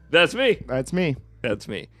 That's me. That's me. That's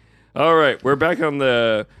me. All right, we're back on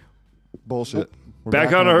the Bullshit. We're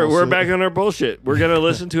back on our we're bullshit. back on our bullshit. We're gonna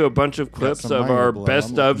listen to a bunch of clips some of minor our blow. best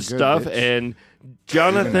I'm of looking good, stuff, bitch. and Even as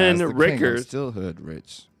Jonathan the king of Rickers. Still hood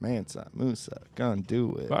rich. Mansa, Musa, gonna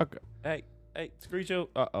do it. Fuck. Hey, Screecho.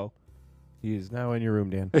 Uh-oh. He is now in your room,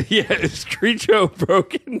 Dan. Yeah, Screecho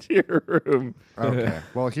broke into your room. Okay.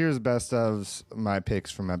 Well, here's best of my picks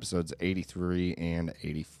from episodes 83 and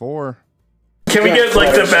 84. Can we get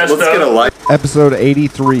like the best of? Episode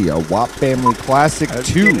 83, a WAP Family Classic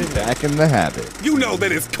 2, Back in the Habit. You know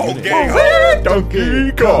that it's Cold Gang Ho.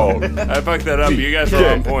 Donkey Kong. I fucked that up. You guys are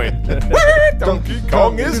on point. Donkey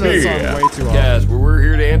Kong is That song here. way too long. Guys, we're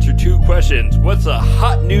here to answer two questions. What's a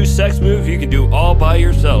hot new sex move you can do all by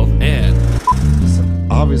yourself? And It's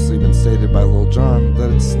obviously been stated by Lil Jon that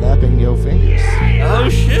it's snapping yo fingers. oh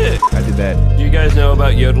shit! I did that. Do you guys know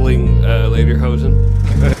about yodeling lederhosen?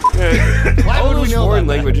 Why All would we those know foreign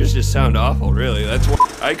about that? languages just sound awful, really. That's why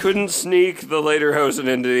I couldn't sneak the lederhosen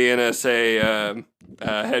into the NSA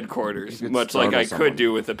headquarters, You could much like startle I someone. could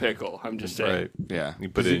do with a pickle. I'm just saying. Yeah. You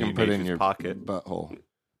put 'Cause it in can your put it in nature's your pocket. butthole.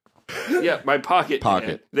 Yeah, my pocket. Pocket.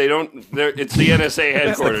 man. They don't. It's the NSA That's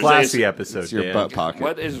headquarters. the classy They- episode, It's your Dan. butt pocket.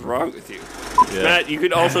 What is wrong with you, Yeah. Matt? You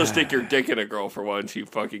could also stick your dick in a girl for once. You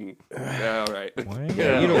fucking. All right.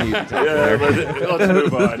 Yeah, you don't need to talk Yeah, but let's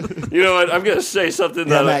move on. You know what? I'm gonna say something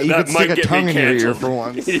Yeah, that, Matt, you that could might stick a get tongue me in your ear canceled. for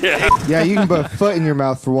once. Yeah. Yeah, you can put a foot in your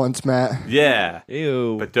mouth for once, Matt. Yeah,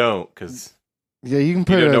 Ew. but don't, because Yeah, you can you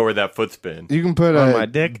put don't know a where that foot's been. you can put On a my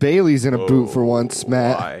dick? Bailey's in a boot for once,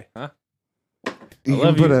 Matt. Why? You I can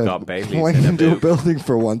love put you. a Got Bailey's plank in a into a boot. building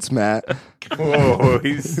for once, Matt. Whoa,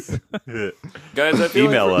 he's. Guys, I feel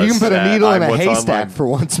Email like us. You can put a at needle in a I'm What's haystack Online. for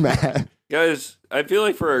once, Matt. guys, I feel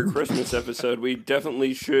like for our Christmas episode, we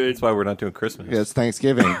definitely should. That's why we're not doing Christmas. Yeah, it's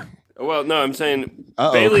Thanksgiving. Well, no, I'm saying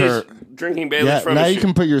Uh-oh, Bailey's Kurt. drinking Bailey's Yeah, from now a you shoe.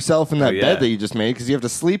 can put yourself in that Oh, yeah. bed that you just made because you have to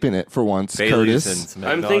sleep in it for once, Bailey's and Curtis. some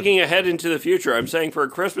I'm eggnog. thinking ahead into the future. I'm saying for a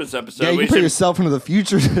Christmas episode, Yeah, you we can put should. yourself into the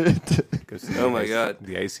future. Go see Oh the my ice- God.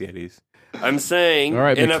 The icy Eddies. I'm saying All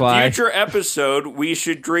right, in McFly. a future episode, we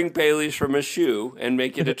should drink Bailey's from a shoe and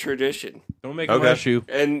make it a tradition. Don't make Okay. my shoe.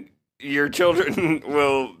 And your children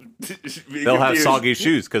will. be They'll have confused. soggy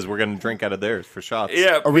shoes because we're going to drink out of theirs for shots.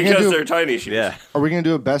 Yeah, Are we gonna because do- they're tiny shoes. Yeah. Are we gonna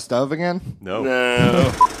do a best of again? No.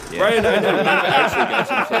 No. Brian, I know you've actually got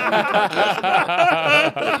some stuff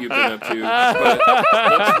that you've been up to,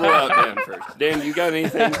 but let's roll out Dan first. Dan, you got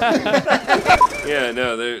anything? Yeah,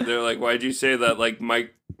 no, they're like, why'd you say that? Like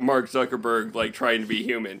Mark Zuckerberg, like trying to be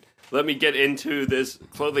human. Let me get into this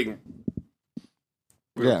clothing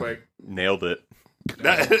real Yeah. quick. Nailed it.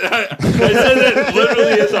 I said it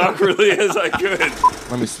literally as awkwardly as I could.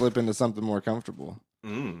 Let me slip into something more comfortable.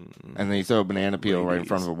 Mm. And then you throw a banana peel right in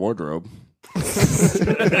front of a wardrobe. And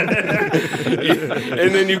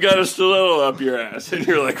then you got a stiletto up your ass, and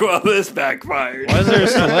you're like, well, this backfired. Why is there a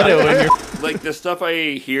stiletto in your... Like the stuff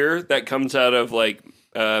I hear that comes out of like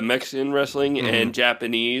Mexican wrestling and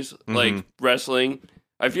Japanese like wrestling,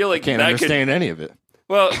 I feel like Can't that understand any of it. could.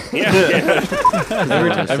 Well, yeah.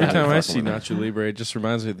 Every time I see Nacho Libre, it just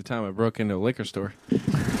reminds me of the time I broke into a liquor store.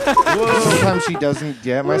 Sometimes she doesn't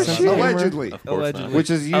get my sense of humor, Allegedly. Of course not. which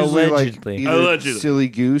is usually Allegedly. like either Allegedly. silly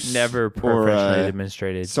goose, Never or professionally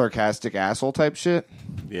demonstrated. sarcastic asshole type shit.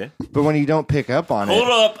 Yeah. But when you don't pick up on Hold it,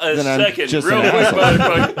 up a Then I'm second, just real an quick, asshole.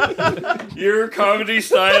 motherfucker. Your comedy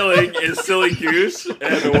styling is silly goose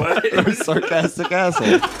and what? sarcastic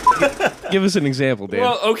asshole. Give us an example, Dan.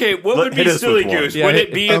 Well, okay, what Let- would hit be us silly with one. goose? Yeah, would hit-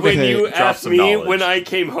 it be okay, when you drop asked some me knowledge. when I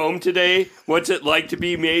came home today, what's it like to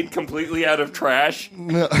be made completely out of trash?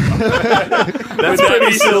 No. That's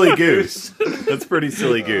pretty silly goose. That's pretty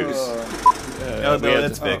silly goose. Oh, we had no,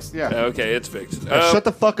 that's to- fixed. Yeah. Okay, it's fixed. Shut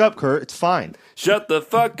the fuck up, Kurt. It's fine. Shut the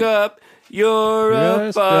fuck up. You're You're a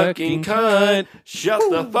a fucking fucking cunt. cunt. Shut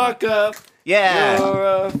the fuck up. Yeah.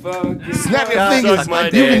 You're a fucking Snap your suck fingers. my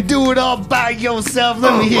You dick. can do it all by yourself.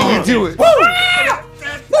 Let me hear you do it.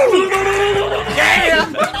 Yeah.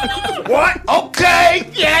 What? Okay.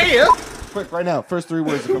 Yeah. Quick, right now. First 3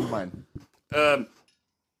 words that come to mind.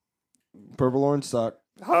 Purple orange sock.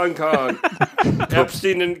 Hong Kong.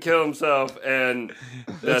 Epstein didn't kill himself, and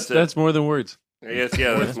that's it. That's more than words. I guess,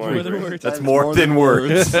 yeah, that's more than words. That's more than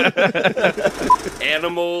words.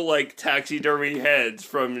 Animal, like, taxidermy heads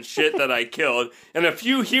from shit that I killed, and a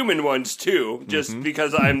few human ones, too, just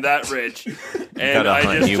because I'm that rich. And Gotta I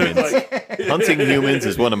hunt just humans. took, like... Hunting humans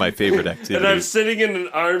is one of my favorite activities. And I'm sitting in an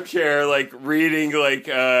armchair, like, reading, like,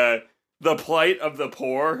 The Plight of the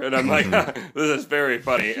Poor, and I'm like, this is very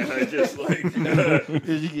funny. And I just, like...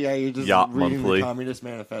 Yeah, you're just Yacht reading Monthly. the Communist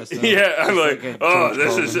Manifesto. yeah, I'm like, a oh, George this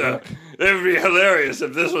Carlin is... book. it would be hilarious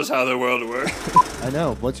if this was how the world worked. I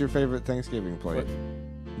know. What's your favorite Thanksgiving plate?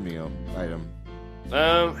 Meal item.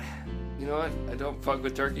 You know what? I don't fuck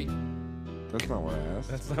with turkey. That's not what I asked.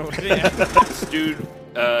 That's not what it is. Stewed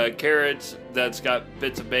carrots that's got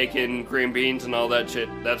bits of bacon, green beans, and all that shit.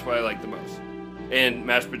 That's what I like the most. And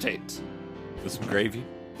mashed potatoes. With some gravy.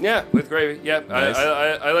 Yeah, with gravy. Yeah, Nice.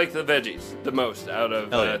 I like the veggies the most out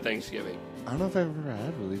of Hell yeah. Thanksgiving. I don't know if I've ever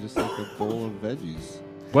had really just like a bowl of veggies.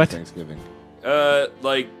 What? Thanksgiving.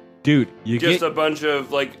 Like Dude, you just get... a bunch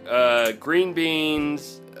of like green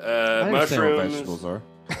beans, I understand what mushrooms. vegetables are.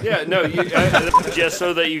 Yeah, no, just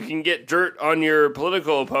so that you can get dirt on your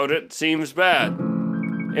political opponent seems bad.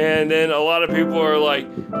 And then a lot of people are like,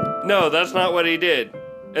 no, that's not what he did.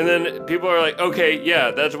 And then people are like, okay,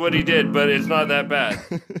 yeah, that's what he did, but it's not that bad.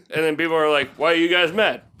 And then people are like, why are you guys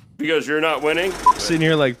mad? Because you're not winning? sitting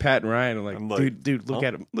here like Pat and Ryan. I'm like, dude, look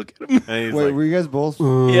at him. Look at him. And he's Wait, like, were you guys both Yeah.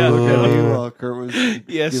 looking at me while Kurt was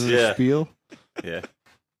Yes. giving Yeah. a spiel? yeah.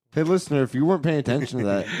 Hey, listener, if you weren't paying attention to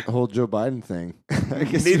that whole Joe Biden thing, I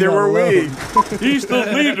guess Neither you're not were we. alone. He's the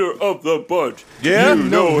leader of the bunch. Yeah? You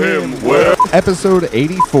know him well. Episode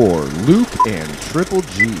 84, Luke and Triple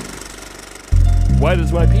G. Why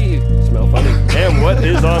does my pee smell funny? And what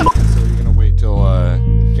is on... So you're gonna wait till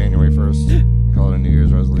January 1st? Call it a New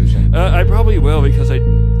Year's resolution. I probably will because I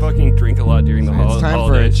fucking drink a lot during the It's time for a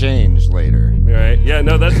holidays. change later. Right? Yeah,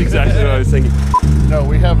 no, that's exactly what I was thinking. No,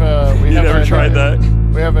 we have a. We You have never tried that?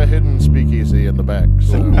 We have a hidden speakeasy in the back.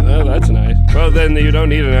 So. Oh, that's nice. Well, then you don't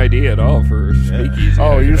need an ID at all for speakeasy.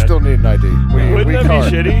 Oh, you still need an ID. Wouldn't we that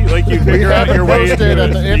card. be shitty? Like you We figure have out it your way into posted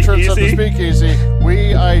at the entrance of the speakeasy? speakeasy.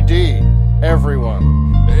 We ID everyone.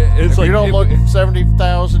 It's If like you don't look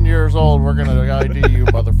 70,000 years old, we're gonna ID you,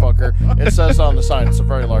 motherfucker. It says on the sign. It's a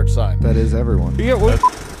very large sign. That is everyone. Yeah, well,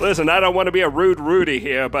 listen, I don't want to be a rude Rudy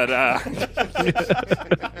here, but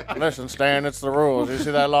Listen, Stan, it's the rules. You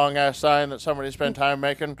see that long ass sign that somebody spent time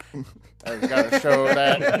making? You gotta show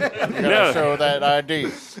that. You gotta show that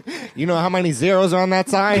ID. You know how many zeros are on that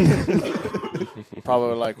sign?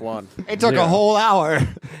 Probably like one. It took a whole hour.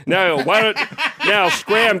 now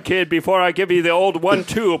scram, kid, before I give you the old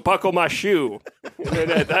 1-2, buckle my shoe. And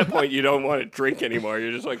then at that point, you don't want to drink anymore.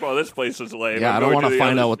 You're just like, well, this place is lame. Yeah, I'm I don't going want to the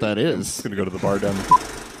find other out what that is. Gonna go to the bar down.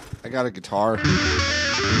 I got a guitar.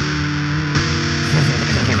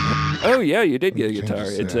 Oh yeah, you did get a guitar.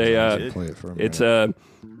 It's a Play it for a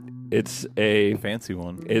it's a Fancy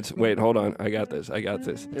one. it's wait, hold on. I got this.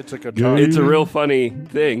 It's a guitar. It's a real funny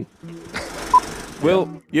thing.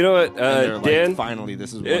 Well, you know what, And they're like, Dan? finally,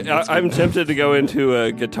 this is one. I'm tempted to go into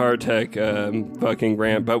a guitar tech fucking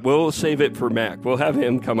rant, but we'll save it for Mac. We'll have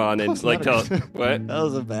him come on and like tell what That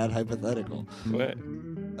was a bad hypothetical what.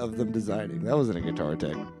 of them designing. That wasn't a guitar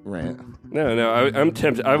tech rant. No, I'm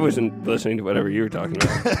tempted. I wasn't listening to whatever you were talking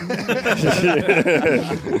about.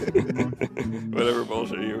 Whatever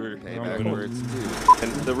bullshit you were. Backwards, too.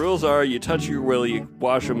 And the rules are: you touch your willy, you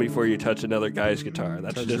wash them before you touch another guy's guitar.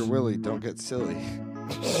 That's Touch just your willy, don't get silly.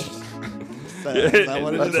 Is that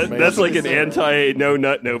what it is? that's like an anti-no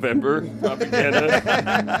nut November propaganda.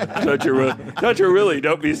 touch your willy,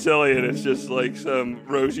 don't be silly, and it's just like some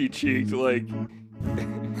rosy cheeked like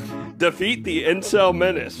defeat the incel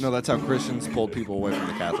menace. No, that's how Christians pulled people away from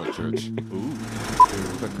the Catholic Church. Ooh.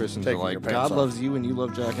 But Christians Taking are like, your pants God off. loves you and you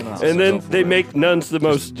love jacking off. And so then go for they it." make nuns the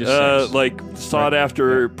most just sex. like sought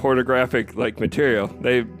after pornographic like material.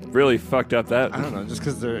 They really fucked up that. I don't know, just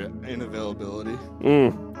because they're in availability.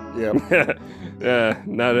 Yeah.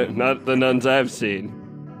 Not the nuns I've seen,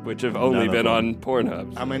 which have only None of been them. on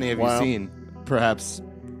Pornhub. How many have Wow. you seen? Perhaps.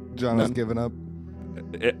 John has given up.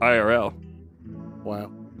 IRL.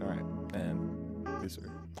 Wow. All right. And these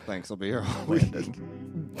are Thanks. I'll be here all week.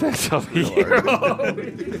 That's all the year.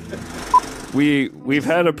 we've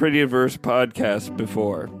had a pretty diverse podcast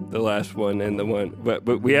before, the last one and the one, but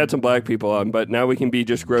we had some black people on, but now we can be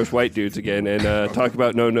just gross white dudes again and talk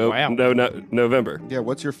about November. Yeah,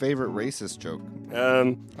 what's your favorite racist joke?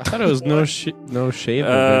 I thought it was no shave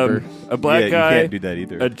November. A black You guy, can't do that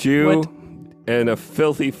either. a Jew, and a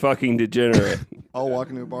filthy fucking degenerate. All walk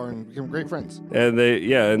into a bar and become great friends. And and They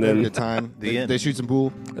have a then good time. The end. They shoot some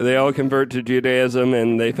pool. they all convert to Judaism,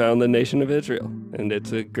 and they found the nation of Israel, and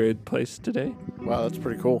it's a great place today. Wow, that's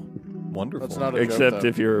pretty cool. Wonderful. That's not a Except joke, though.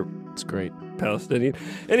 if you're It's great. Palestinian.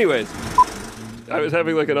 Anyways, I was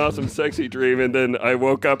having like an awesome sexy dream, and then I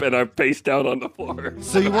woke up and I'm face down on the floor.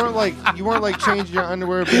 So you weren't like changing your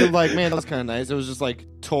underwear, being like, man, that's kind of nice. It was just like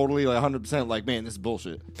totally like 100% like, man, this is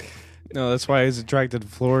bullshit. No, that's why he's attracted to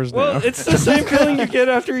floors Well, now. it's the same feeling you get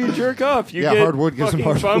after you jerk off. You Yeah, get hardwood gives some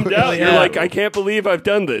fucking hardwood. bummed out. You're Yeah. like, I can't believe I've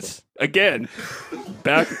done this again.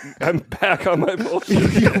 I'm back on my bullshit.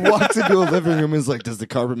 He walks into a living room and is like, does the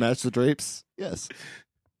carpet match the drapes? Yes.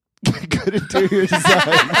 Good interior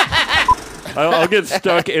design. I'll get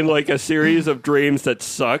stuck in like a series of dreams that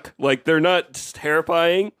suck. Like they're not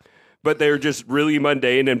terrifying, but they're just really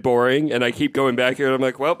mundane and boring. And I keep going back here, and I'm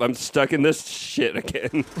like, well, I'm stuck in this shit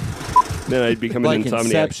again. Then I'd become an Like insomniac.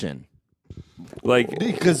 Inception. Like,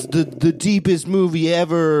 Because the deepest movie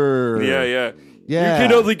ever. yeah. Yeah. You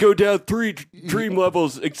can only go down 3 dream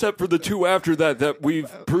levels, except for the 2 after that we've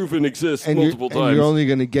proven exist multiple and times. you're only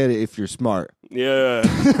going to get it if you're smart. Yeah.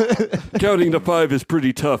 Counting to 5 is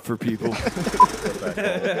pretty tough for people.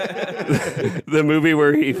 The movie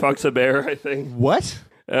where he fucks a bear, I think. What?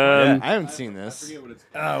 I haven't seen this.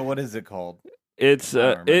 What is it called? It's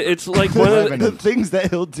it's like one of The things that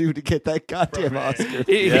he'll do to get that goddamn Oscar.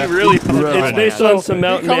 he really. It's based on some He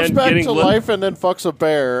mountain comes man back getting to life and then fucks a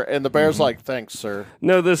bear, and the bear's like, "Thanks, sir."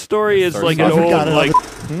 No, the story is like I an old forgot about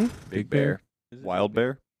like Big Bear. Wild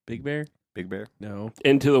Bear? Big Bear? Big Bear? No.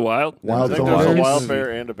 Into the Wild. I Wild think there's a Thorns. wild bear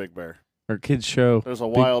and a big bear. Our kids show. There's a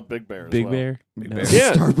wild big bear. As Big well. Bear? Big No. Bear.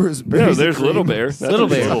 Yeah. Starburst No, berries there's and Little cream. Bear. That's Little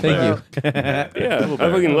what it's Bear. called. Thank you. Yeah, I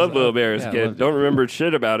fucking love Little Bear as a Yeah, kid. loved it. Don't remember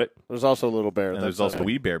shit about it. There's also a little bear. And there's That's also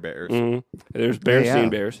Wee Bear Bears. Mhm. There's Bearstein Yeah.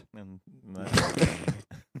 Bears. And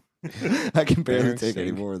I can barely take Bernstein.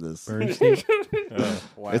 any more of this. Bernstein.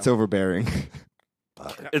 wow. It's overbearing.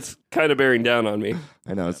 It's kind of bearing down on me.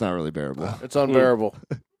 I know, it's not really bearable. It's unbearable.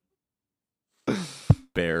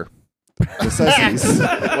 Bear. Necessities.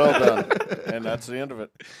 Well done. And that's the end of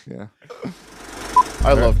it. Yeah.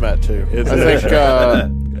 I love Matt too. It's I an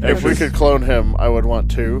think if we could clone him, I would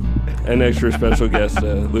want 2. An extra special guest,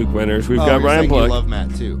 Luke Winters. We've Oh, got you're Ryan saying you Pluck. love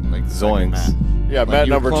Matt too. Like the second Zoinks. Matt. Yeah, Like Matt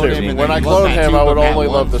you number clone 2. him and When then I you love clone Matt him, too, I would but Matt only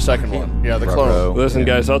won. love the second one. Yeah, the clone. Bro. Listen,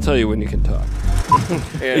 guys, I'll tell you when you can talk.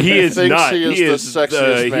 And He is thinks not. He is He the is.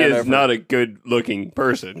 sexiest He man is ever. not a good-looking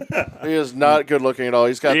person. He is not good looking at all.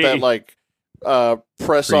 He's got He- that like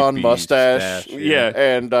press on Creepy mustache. stash, Yeah.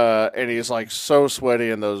 And he's like so sweaty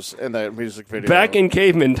in that music video. Back in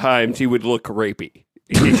caveman times, he would look rapey.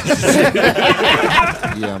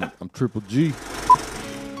 Yeah, I'm Triple G.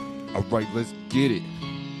 All right, let's get it.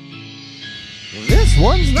 This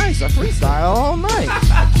one's nice. I freestyle all night.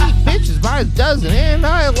 I keep bitches by the dozen and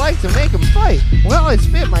I like to make them fight. Well, I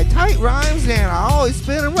spit my tight rhymes and I always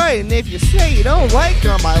spit them right. And if you say you don't like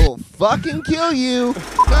them, I will fucking kill you.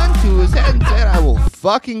 Gun to his head and said, I will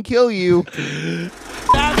fucking kill you.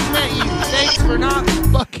 That's met you. Thanks for not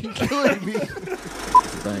fucking killing me.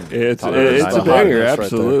 It's Top a of the banger, hotness right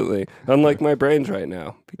absolutely. Unlike my brains right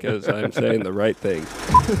now, because I'm saying the right things.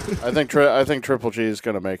 I think Triple G is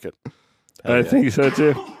gonna make it. I think so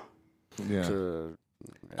too. Yeah, To-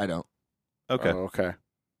 I don't. Okay. Oh, okay.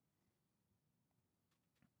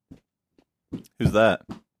 Who's that?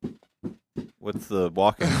 What's the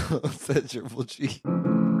walking? Said Triple G.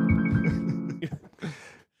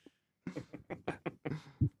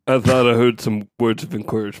 I thought I heard some words of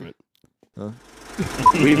encouragement. Huh?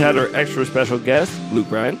 We've had our extra special guest,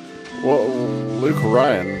 Luke Ryan. Well, Luke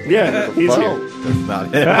Ryan. Yeah, he's here. That's not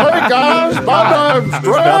it. Hey guys, my name's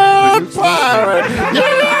Dread Pirate.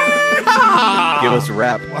 Give us a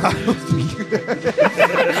rap.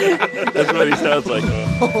 That's what he sounds like.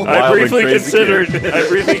 I Wild and briefly crazy considered. Hey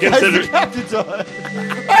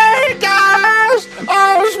guys,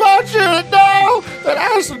 I was want you to know that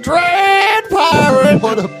I was a Dread Pirate.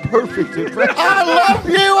 What a perfect impression. I love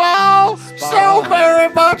you all so very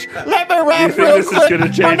much. Let me You rap think real this is quick. gonna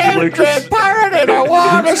My change name's Lucas? Dread Pirate, and I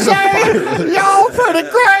want to say y'all pretty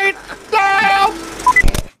great. Damn.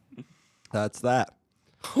 That's that.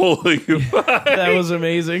 Holy fuck. That was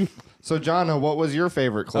amazing. So, Jonna, what was your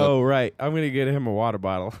favorite clip? Oh, right. I'm going to get him a water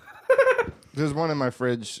bottle. There's one in my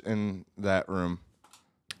fridge in that room.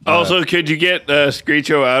 Also, could you get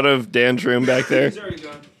Screecho out of Dan's room back there?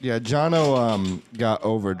 Yeah, Jono got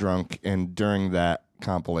over drunk, and during that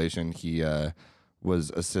compilation, he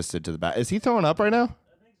was assisted to the back. Is he throwing up right now? I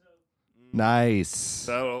think so. Nice.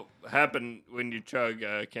 That'll happen when you chug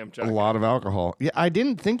Kamchatka. A lot of alcohol. Yeah, I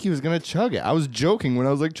didn't think he was going to chug it. I was joking when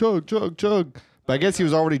I was like, chug, chug, chug. But I guess he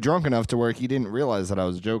was already drunk enough to where he didn't realize that I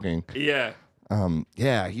was joking. Yeah.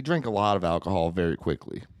 Yeah, he drank a lot of alcohol very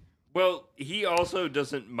quickly. Well, he also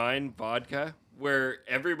doesn't mind vodka, where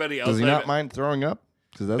everybody else... Does he not mind throwing up?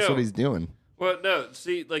 Because that's what he's doing. Well, no.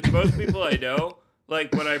 See, like, most people I know,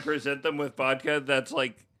 like, when I present them with vodka, that's,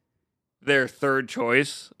 like, their third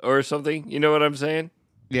choice or something. You know what I'm saying?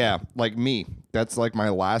 Yeah, like me. That's like my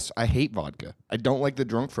last... I hate vodka. I don't like the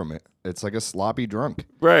drunk from it. It's like a sloppy drunk.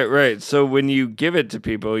 Right. So when you give it to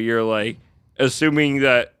people, you're, like, assuming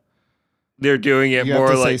that they're doing it you more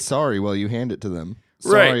have to like... say sorry while you hand it to them.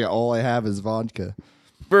 Right. Sorry, all I have is vodka.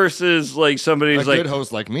 Versus, like, somebody's a like... good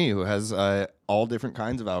host like me who has all different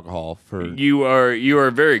kinds of alcohol for... You are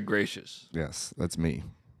very gracious. Yes, that's me.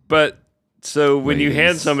 But, so when you hand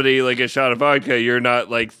Ladies. somebody, like, a shot of vodka, you're not,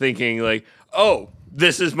 like, thinking, like, oh,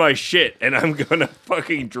 this is my shit, and I'm gonna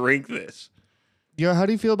fucking drink this. Yeah, how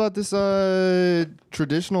do you feel about this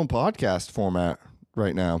traditional podcast format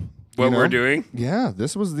right now? What we're doing? Yeah,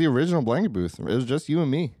 this was the original Blanket Booth. It was just you and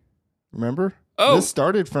me. Remember? Oh. This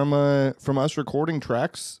started from us recording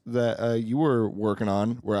tracks that you were working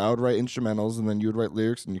on, where I would write instrumentals, and then you would write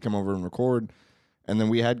lyrics, and you come over and record. And then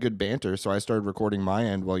we had good banter, so I started recording my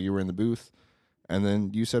end while you were in the booth. And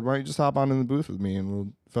then you said, why don't you just hop on in the booth with me, and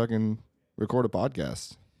we'll fucking record a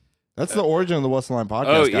podcast. That's the origin of the What's the Line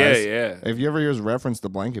podcast, Oh, guys. yeah. If you ever hear us reference the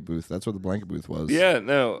Blanket Booth, that's what the Blanket Booth was. Yeah,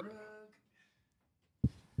 no.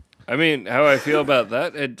 I mean, how I feel about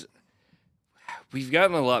that, we've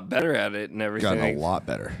gotten a lot better at it and everything. Gotten a lot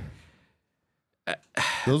better.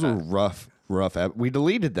 Those were rough. We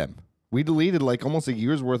deleted them. We deleted like almost a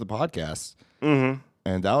year's worth of podcasts. Mm-hmm.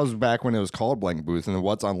 And that was back when it was called Blanket Booth. And the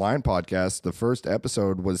What's Online podcast, the first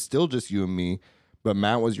episode was still just you and me, but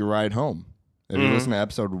Matt was your ride home. If you listen to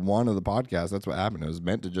episode 1 of the podcast, that's what happened. It was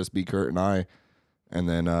meant to just be Kurt and I. And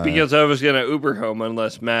then because I was gonna Uber home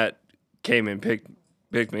unless Matt came and picked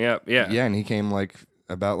me up. Yeah. Yeah, and he came like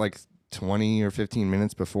about like 20 or 15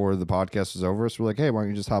 minutes before the podcast was over. So we're like, hey, why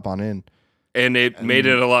don't you just hop on in? And it made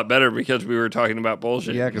it a lot better because we were talking about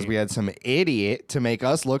bullshit. Yeah, because we had some idiot to make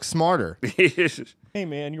us look smarter. Hey,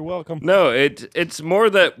 man, you're welcome. No, it's more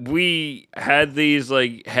that we had these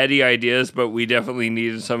like heady ideas, but we definitely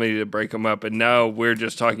needed somebody to break them up, and now we're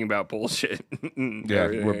just talking about bullshit. Yeah,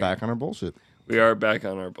 we're back on our bullshit. We are back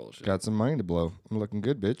on our bullshit. Got some money to blow. I'm looking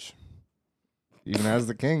good, bitch. Even as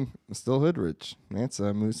the king, I'm still hood rich.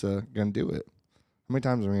 Mansa Musa gonna do it. How many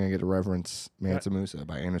times are we gonna get to reference Mansa Musa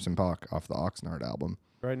by Anderson .Paak off the Oxnard album?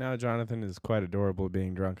 Right now, Jonathan is quite adorable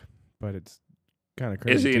being drunk, but it's kind of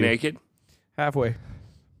crazy. Is he too. naked? Halfway.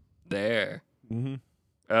 There. Mm-hmm.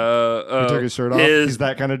 He took his shirt off. He's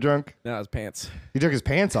that kind of drunk. No, his pants. He took his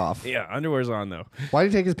pants off. Yeah, underwear's on though. Why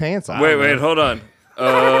did he take his pants off? Wait, hold on.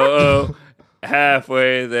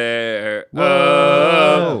 Halfway there.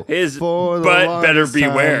 Whoa. His For the butt better longest time.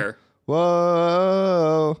 beware.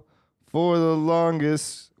 Whoa. For the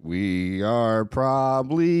longest, we are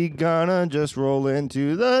probably gonna just roll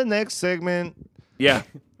into the next segment. Yeah.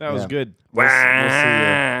 That was good. We'll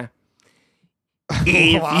see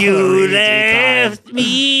If you left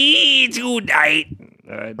me tonight.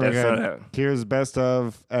 All right, that's not how. Here's best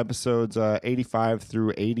of episodes 85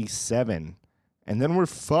 through 87. And then we're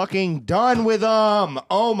fucking done with them.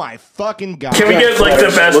 Oh my fucking god. Can we get like the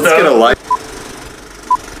best Let's get a light.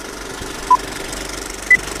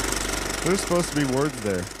 There's supposed to be words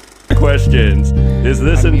there. questions? Is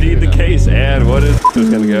this indeed the case? And what is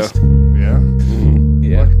going to go? Yeah?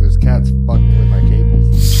 Yeah. Look, there's cats fucking with my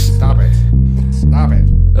cables. Stop it. Stop it.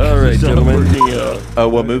 All right, gentlemen.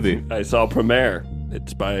 What movie? I saw Premiere.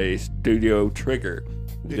 It's by Studio Trigger.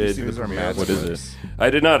 What is this? I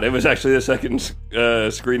did not. It was actually the second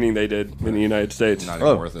screening they did in the United States. Not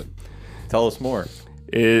even worth it. Tell us more.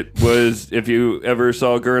 It was, if you ever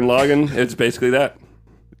saw Gurren Lagann, it's basically that.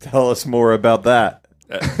 Tell us more about that.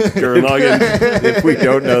 Gurren Lagann. If we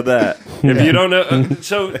don't know that. If you don't know,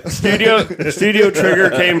 so Studio Trigger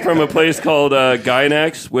came from a place called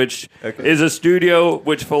Gynax, which is a studio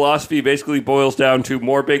which philosophy basically boils down to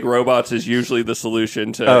more big robots is usually the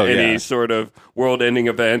solution to any sort of world-ending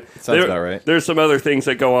event. Sounds about right. There's some other things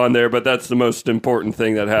that go on there, but that's the most important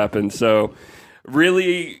thing that happens. So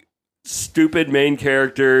really stupid main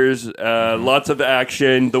characters, lots of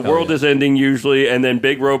action. The world is ending usually, and then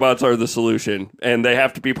big robots are the solution, and they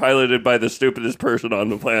have to be piloted by the stupidest person on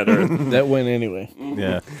the planet Earth. That went anyway.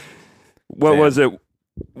 Yeah. What was it?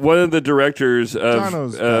 One of the directors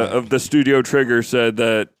Jono's of the Studio Trigger said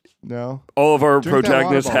that No. all of our Drink that water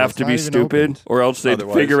protagonists bottle. have It's to not be even stupid, opened. or else they'd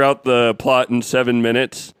Otherwise. figure out the plot in 7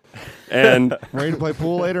 minutes, and Ready to play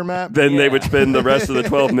pool later, Matt? then they would spend the rest of the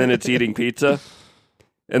 12 minutes eating pizza.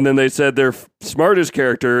 And then they said their smartest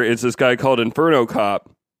character is this guy called Inferno Cop,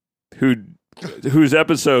 whose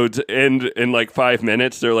episodes end in like 5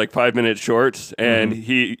 minutes. They're like 5-minute shorts, and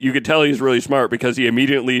you could tell he's really smart because he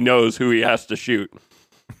immediately knows who he has to shoot.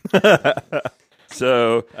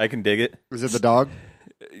 So I can dig it. Is it the dog?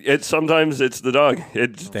 sometimes it's the dog.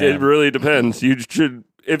 It Damn. really depends. You should,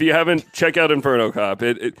 if you haven't, check out Inferno Cop.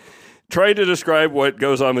 Trying to describe what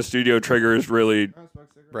goes on with Studio Trigger is really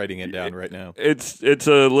Writing it down right now. it's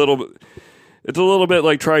a little bit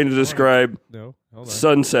like trying to describe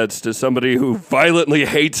sunsets to somebody who violently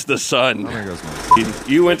hates the sun.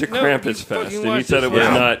 You went to Krampus Fest and you said it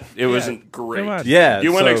was it wasn't great. Yeah.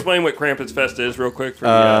 You want to so, explain what Krampus Fest is real quick for the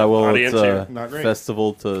well, audience it's here? a Not great.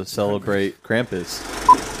 festival to celebrate Krampus.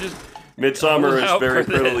 Midsummer is Out very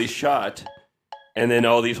for this. prettily shot. And then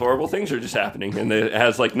all these horrible things are just happening, and it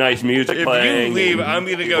has like nice music playing. If you leave, and I'm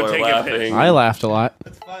gonna people go are take a laughing. piss. I laughed a lot.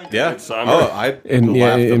 Yeah. Midsummer. Oh, I And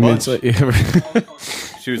yeah, laughed a it bunch.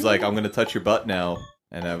 means She was like, "I'm gonna touch your butt now,"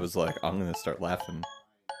 and I was like, "I'm gonna start laughing."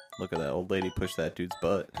 Look at that old lady push that dude's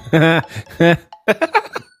butt.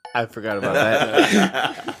 I forgot about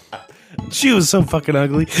that. She was so fucking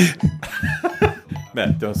ugly.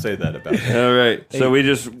 Matt, don't say that about me. All right, so we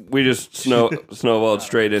just snowballed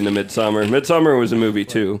straight into Midsummer. Midsummer was a movie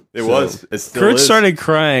too. It was. It still Kurt is. started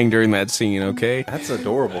crying during that scene. Okay, That's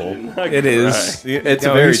adorable. it is. It's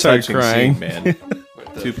No, a very he started touching crying. scene, man.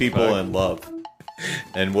 Two people in love.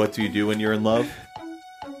 And what do you do when you're in love?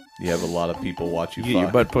 You have a lot of people watch you You get your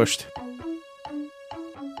fuck. butt pushed.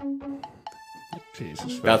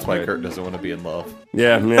 Jesus, That's why Kurt doesn't want to be in love.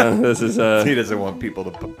 Yeah. This is He doesn't want people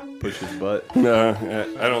to push his butt. no.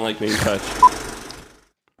 I don't like being touched.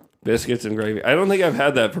 Biscuits and gravy. I don't think I've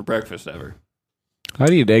had that for breakfast ever.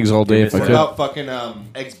 I'd eat eggs all day if I What could. about fucking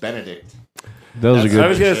eggs Benedict? Those are I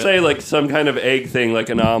was good. gonna say like some kind of egg thing, like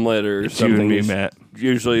an omelet or something. me, Matt.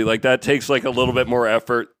 Usually, like that takes like a little bit more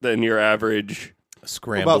effort than your average. What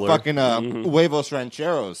Scrambler. about fucking huevos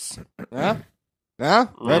rancheros? Huh? Huh?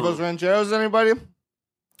 Huevos rancheros, anybody?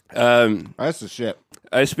 That's the shit.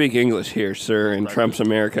 I speak English here, sir, in Trump's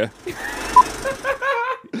America.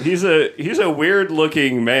 He's a weird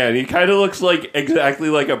looking man. He kind of looks like exactly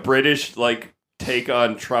like a British like take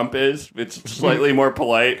on Trump is. It's slightly more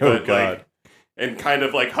polite, Oh, but God. like and kind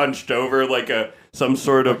of like hunched over like some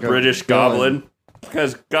sort of Like a British villain. goblin,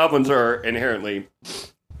 because goblins are inherently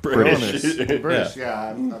British. British,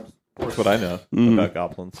 yeah. That's what I know about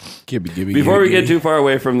goblins. Gibby. Before we get too far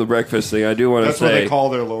away from the breakfast thing, I do want to That's what say they call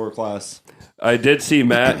their lower class. I did see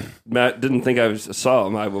Matt. Matt didn't think I saw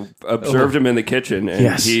him. I observed him in the kitchen, and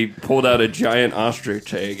Yes. he pulled out a giant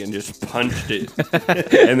ostrich egg and just punched it,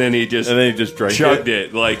 and then he just And then he just drank chugged it.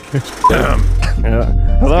 it like.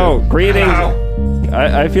 Hello, greetings.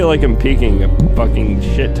 I feel like I'm peeking a fucking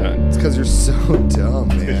shit ton. It's because you're so dumb,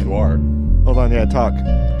 Because man. you are. Hold on, yeah, talk.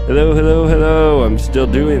 Hello. I'm still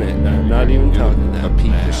doing it. I'm not even talking A now.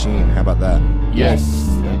 peak machine. How about that? Yes.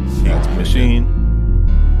 Peak machine.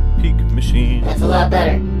 Peak machine. That's a lot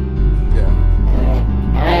better.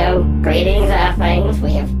 Hello, greetings, Earthlings.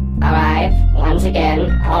 We have arrived once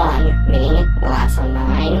again on me, What's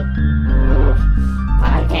Online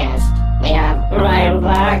podcast. We have Ryan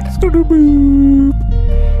Black.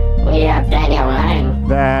 We have Daniel Ryan.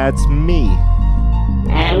 That's me.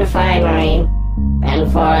 And finally,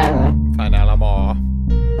 and forever, Find out more.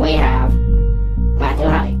 we have Matthew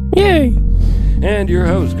Hardy. Yay! And your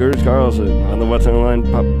host, Curtis Carlson, on the What's Online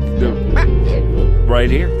right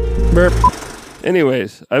here. Burp.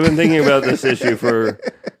 Anyways, I've been thinking about this issue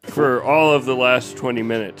for all of the last 20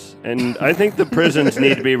 minutes, and I think the prisons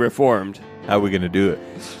need to be reformed. How are we going to do it?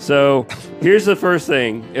 So, here's the first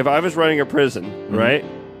thing. If I was running a prison, right?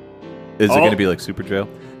 Is it All- going to be like Super Jail?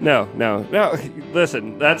 No.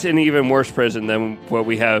 Listen, that's an even worse prison than what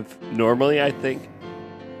we have normally, I think.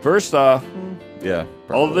 First off, Yeah.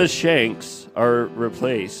 all of the shanks are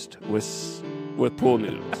replaced with pool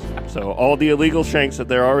noodles. So, all the illegal shanks that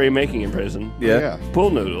they're already making in prison, Yeah. pool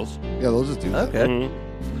noodles. Yeah, they'll just do that. Okay. Mhm.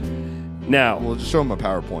 Now, We'll just show them a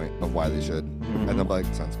PowerPoint of why they should. And they'll be like,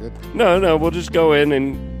 sounds good. no, we'll just go in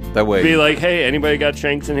and That way. be like, hey, anybody got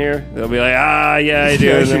shanks in here? They'll be like, yeah, I do.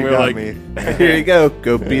 Yeah, And then you we're got like, me. Here you go.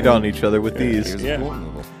 Go beat on each other with these. Here's Yeah. a pool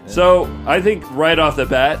noodle. So I think right off the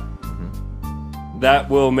bat, that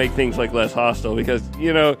will make things like less hostile because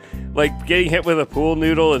like getting hit with a pool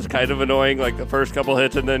noodle is kind of annoying. Like the first couple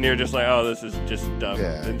hits, and then you're just like, oh, this is just dumb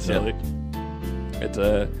and silly. It's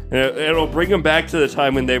it'll bring them back to the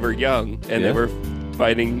time when they were young and they were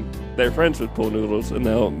fighting their friends with pool noodles, and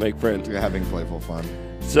they'll make friends. You're having playful fun.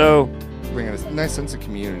 So bringing a nice sense of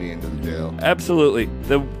community into the jail. Absolutely.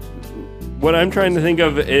 What I'm trying to think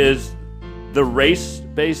of is the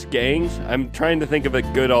race-based gangs. I'm trying to think of a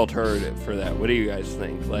good alternative for that. What do you guys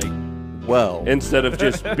think? Like, well, instead of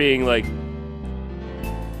just being like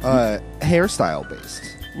hairstyle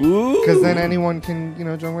based. Because then anyone can,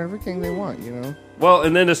 join whatever gang they want, Well,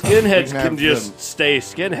 and then the skinheads can just stay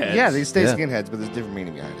skinheads. Yeah, they stay skinheads, but there's a different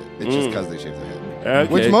meaning behind it. It's just because they shave their head.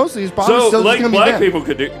 Okay. Which mostly is probably so, still like just black be people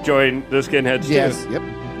could join the skinheads too. Yes. Yep.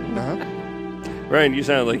 Uh-huh. Ryan, you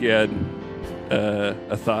sound like you had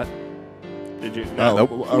a thought. Did you? No.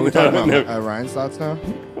 Are we talking about Ryan's thoughts now?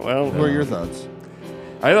 Well, what are your thoughts?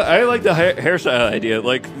 I like the hairstyle idea.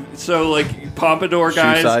 Like pompadour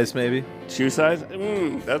guys. Shoe size, maybe. Shoe size?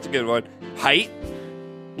 That's a good one. Height?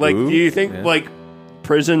 Like, do you think like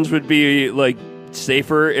prisons would be like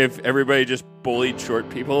safer if everybody just bullied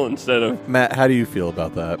short people instead of Matt? How do you feel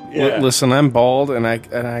about that? Yeah. Listen, I'm bald, and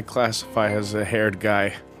I classify as a haired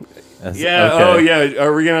guy. Yeah. Okay. Oh, yeah.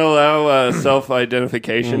 Are we gonna allow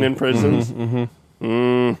self-identification in prisons?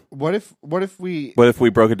 What if we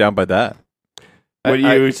broke it down by that? What do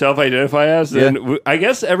you self-identify as? Then I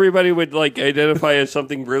guess everybody would like identify as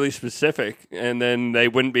something really specific, and then they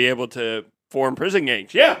wouldn't be able to form prison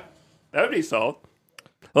gangs. Yeah, that would be solved.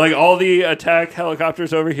 Like all the attack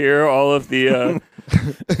helicopters over here, all of the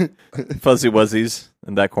fuzzy wuzzies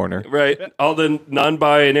in that corner, right? All the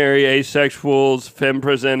non-binary, asexuals,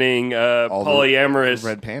 femme-presenting, polyamorous,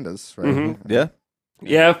 red pandas, right?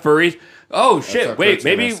 Yeah, furries. Oh shit! Wait,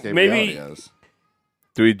 maybe.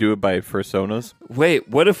 Do we do it by personas? Wait,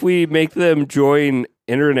 what if we make them join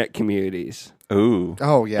internet communities? Ooh.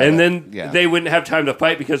 Oh, yeah. And then they wouldn't have time to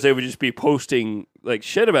fight because they would just be posting like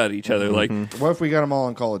shit about each other. Like, what if we got them all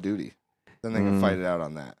on Call of Duty? Then they can fight it out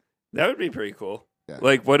on that. That would be pretty cool. Yeah.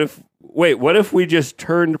 Like, what if we just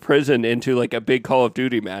turned prison into like a big Call of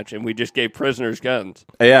Duty match and we just gave prisoners guns?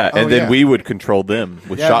 Yeah, and then we would control them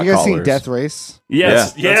with shot you guys callers. seen Death Race?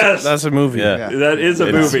 Yes, yes. That's a movie. Yeah. That is a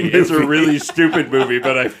movie. It's a really stupid movie,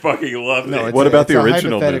 but I fucking loved it. What about the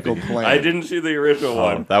original movie? Plan. I didn't see the original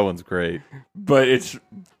one. That one's great. But it's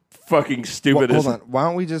fucking stupid. Hold on. Why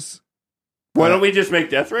don't we just make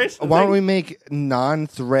Death Race? Why don't we make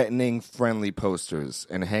non-threatening friendly posters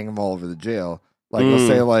and hang them all over the jail? Like we'll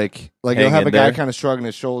say like you'll have a guy kind of shrugging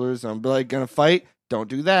his shoulders and I'll be like, gonna fight? Don't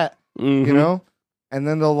do that. And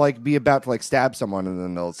then they'll like be about to like stab someone and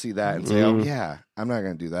then they'll see that and say, oh yeah, I'm not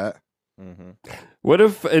gonna do that. What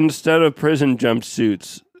if instead of prison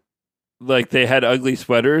jumpsuits, like they had ugly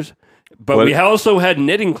sweaters, but we also had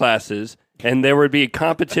knitting classes and there would be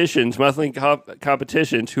competitions, monthly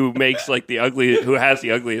competitions who makes like who has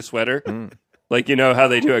the ugliest sweater. Like, you know how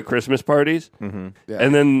they do at Christmas parties? And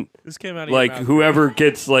then, this came out of like, whoever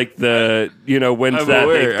gets, like, wins that,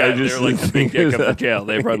 they're like the big dick of the jail.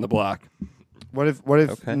 They run the block. What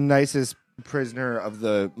if nicest prisoner of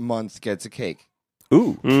the month gets a cake?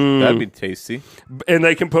 Ooh, that'd be tasty. And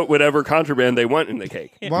they can put whatever contraband they want in the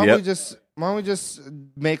cake. Why don't we just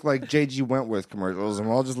make, like, J.G. Wentworth commercials and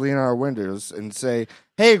we'll all just lean on our windows and say,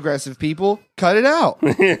 hey, aggressive people, cut it out.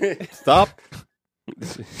 Stop.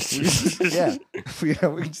 We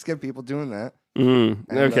can just get people doing that.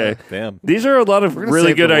 Okay. Damn. These are a lot of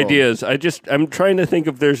really good ideas. I'm trying to think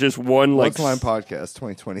if there's just one like What's Line Podcast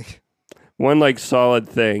 2020. One like solid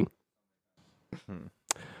thing.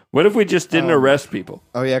 What if we just didn't arrest people?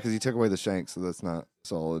 Oh yeah, because you took away the shank, so that's not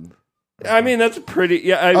solid. I mean, that's pretty.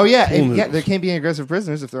 Yeah. There can't be any aggressive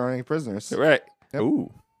prisoners if there aren't any prisoners. Right. Yep.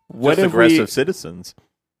 Ooh. What just if aggressive citizens?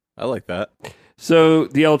 I like that. So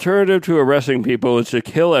the alternative to arresting people is to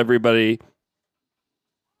kill everybody,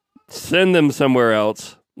 send them somewhere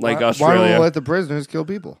else, like Australia. Why don't we let the prisoners kill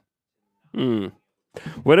people?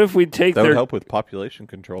 What if we take that would help with population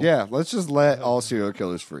control? Yeah, let's just let all serial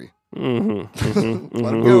killers free. Let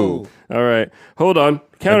them go. All right, hold on.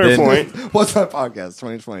 Counterpoint. What's Line Podcast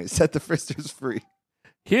 2020? Set the prisoners free.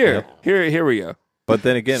 Here we go. But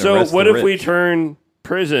then again, so what if we turn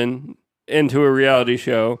prison into a reality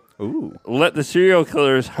show? Ooh. Let the serial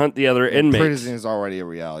killers hunt the other inmates. Prison is already a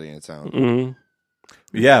reality in its own.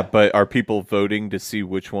 Yeah, but are people voting to see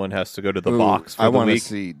which one has to go to the box for the week? I want to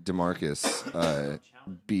see DeMarcus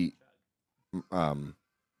beat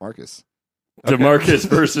Marcus. DeMarcus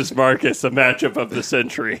versus Marcus, a matchup of the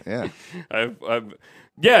century. Yeah.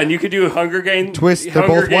 Yeah, and you could do Hunger Game Twist, they're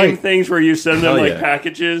Hunger both Game white. things where you send them Hell like yeah.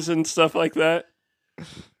 packages and stuff like that.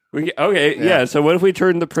 Yeah. So what if we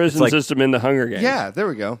turn the prison like- system into Hunger Games? Yeah, there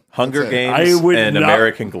we go. Hunger That's it. Games I would and not-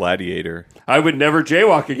 American Gladiator. I would never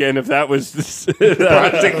jaywalk again if that was the case.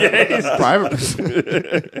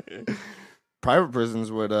 Private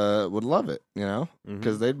prisons would love it, you know,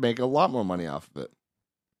 because they'd make a lot more money off of it.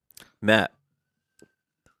 Matt,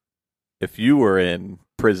 if you were in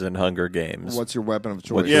prison Hunger Games, What's your weapon of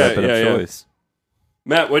choice? what's Yeah, your weapon yeah, of yeah. choice?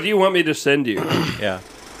 Matt, what do you want me to send you? Yeah.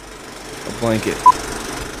 A blanket.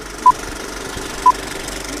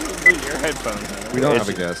 Your headphones. We don't have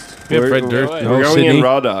a guest. Yeah, Fred Durst. We're No, going Sydney. in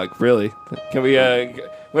raw dog, really. Can we,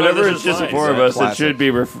 whenever this it's is just the fine. four of Yeah, us, it classic. should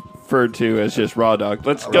be referred to as just raw dog.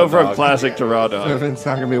 Let's go from dog. classic to raw dog. It's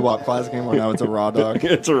not gonna be a walk classic anymore. Now it's a raw dog.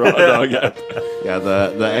 It's a raw dog, yeah. Yeah,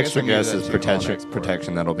 the extra I'm gonna guess do is that too on next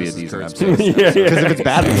protection. That'll be a This is decent Kurt's episode. yeah, Because yeah. if it's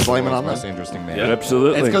bad, we blame it on Most us. interesting man.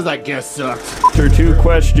 Absolutely. It's because that guest sucked. Answer 2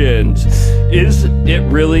 questions. Is it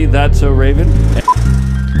really that so Raven?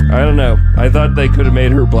 I don't know. I thought they could have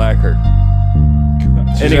made her blacker.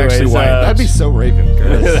 Anyways, actually white. That'd be so Raven.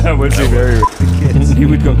 that would be very. He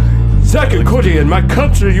would go, Zack and Cody, in my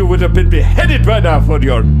country, you would have been beheaded by now for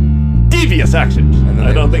your devious actions. And then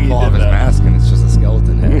I don't think he pull off did his that. mask and it's just a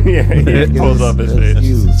skeleton head. Yeah, he pulls up his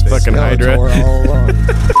face. Fucking Hydra.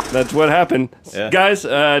 That's what happened. Yeah. Guys,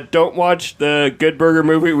 don't watch the Good Burger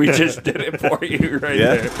movie. We just did it for you right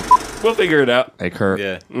Yeah. there. We'll figure it out. Hey, Kurt.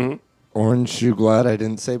 Yeah. Orange, you glad I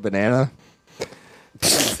didn't say banana?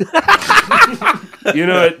 You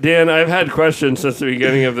know what, Dan? I've had questions since the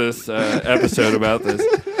beginning of this episode about this.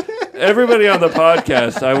 Everybody on the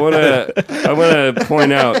podcast, I want to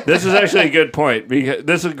point out this is actually a good point because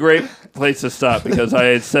this is a great place to stop because I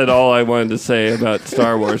had said all I wanted to say about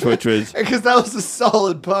Star Wars, which was Because that was a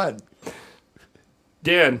solid pun.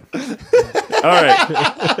 Dan. All right,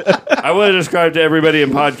 I want to describe to everybody in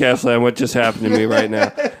podcast land what just happened to me right now.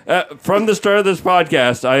 From the start of this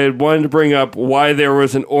podcast, I had wanted to bring up why there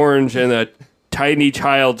was an orange in a tiny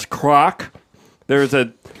child's crock. There's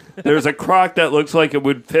a crock that looks like it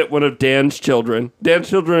would fit one of Dan's children. Dan's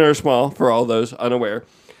children are small, for all those unaware.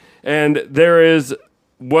 And there is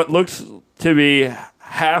what looks to be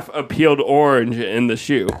half a peeled orange in the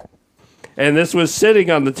shoe. And this was sitting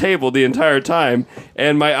on the table the entire time,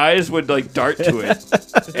 and my eyes would like dart to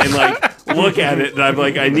it and like look at it, and I'm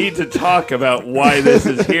like, I need to talk about why this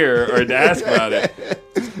is here or to ask about it.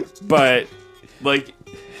 But like,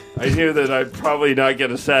 I knew that I'd probably not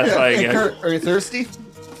get a satisfying Hey, answer. Kurt, are you thirsty?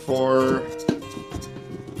 For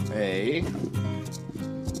a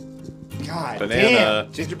God Banana.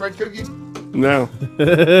 damn gingerbread cookie? No.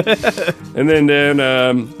 And then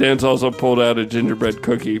Dan's also pulled out a gingerbread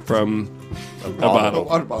cookie from a bottle.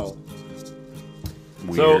 Water bottle.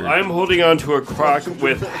 So I'm holding on to a crock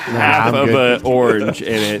with half I'm of good. an orange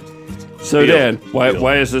in it. So Deal. Dan,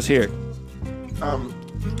 why is this here?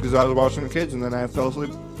 Because I was watching the kids and then I fell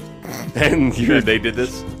asleep. And you're They did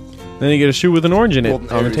this Then you get a shoe with an orange in it Golden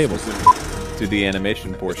on the Aries table. specific. to the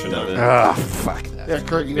animation portion of it. fuck. Yeah,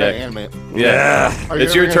 Kurt, you gotta Yeah. animate. Yeah. Are you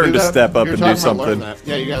It's ever your gonna turn do to that? step up You're and do talking about learning something. that.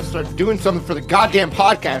 Yeah, you gotta start doing something for the goddamn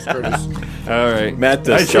podcast, Curtis. All right. Matt I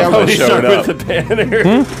does should something probably showing start up. with the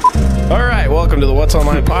banner. All right, welcome to the What's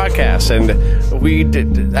Online podcast, and we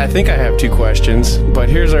did. I think I have 2 questions, but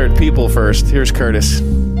here's our people first. Here's Curtis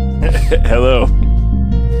Hello.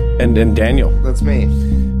 and then Daniel, That's me.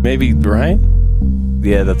 maybe Brian.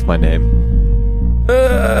 Yeah, that's my name.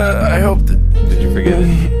 I hope that. Did you forget it?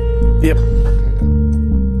 Yep.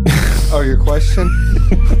 Oh, your question?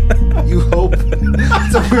 You hope?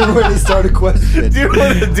 It's a weird way to start a question. Do you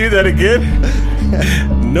want to do that again?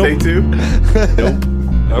 Nope. Take 2?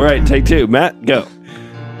 All right, take 2. Matt, go.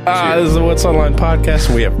 This is the What's Online podcast,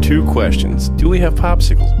 and we have 2 questions. Do we have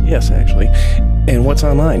popsicles? Yes, actually. And what's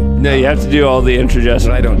online? No, you have to do all the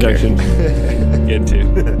introduction. I don't care. Get to.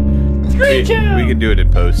 We can do it in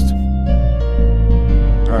post.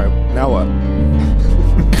 All right, now what?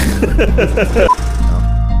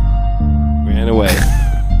 Ran away.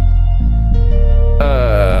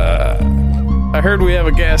 I heard we have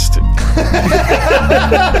a guest.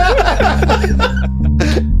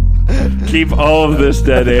 Keep all of this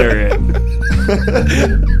dead air in.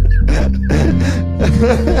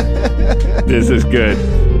 This is good.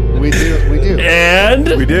 We do. And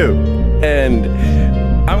We do. And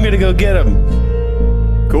I'm gonna go get him.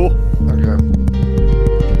 Cool. Okay.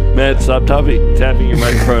 Matt, stop tapping your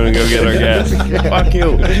microphone and go get our gas. Fuck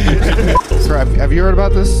you. So have you heard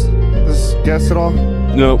about this guest at all?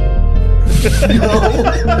 Nope.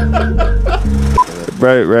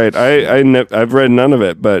 Right. I've read none of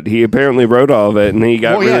it, but he apparently wrote all of it, and he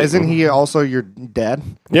got. Oh yeah, isn't he also your dad?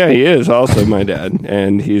 Yeah, he is also my dad,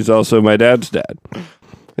 and he's also my dad's dad.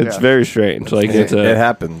 It's very strange. Like It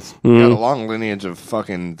happens. Got a long lineage of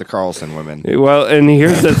fucking the Carlson women. Well, and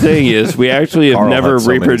here's the thing: is we actually have Carl never had so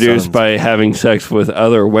many reproduced sons. by having sex with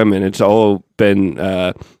other women. It's all been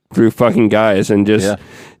through fucking guys and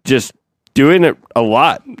just doing it a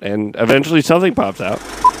lot, and eventually something pops out.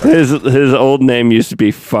 His old name used to be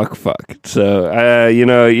fuck. So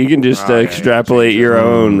you can just extrapolate your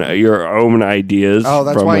own ideas. Oh,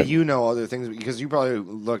 that's from why it. you know other things because you probably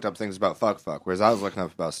looked up things about fuck, whereas I was looking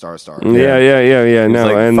up about star. Yeah. It's No,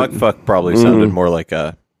 like and fuck probably sounded more like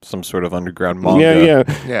some sort of underground manga.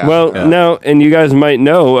 Yeah. Well, no, and you guys might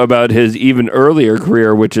know about his even earlier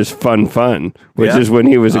career, which is Fun, which is when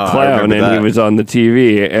he was a I clown remember and he that. was on the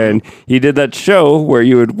TV, and he did that show where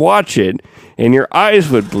you would watch it and your eyes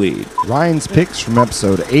would bleed. Ryan's picks from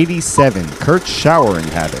episode 87, Kurt's showering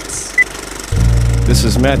habits. This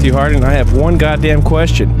is Matthew Harding. I have one goddamn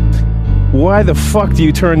question. Why the fuck do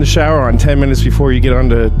you turn the shower on 10 minutes before you get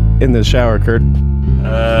in the shower, Kurt?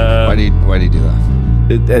 Why do you do that?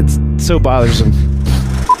 It's so bothersome.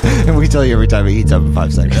 And we tell you every time he heats up in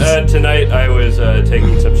 5 seconds. Tonight I was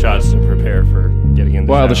taking some shots to prepare for getting in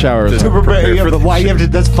the While the shower is To on. prepare, why you have to?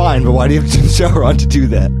 That's fine, but why do you have to shower on to do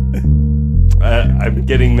that? I'm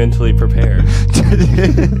getting mentally prepared.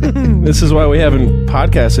 This is why we haven't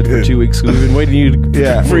podcasted for 2 weeks. We've been waiting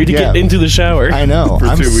for you to get into the shower. I know. For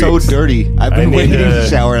I'm 2 so weeks. dirty. I've been need waiting to- to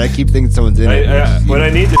shower, and I keep thinking someone's in it. When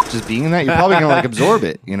I need to. Just being in that, you're probably gonna absorb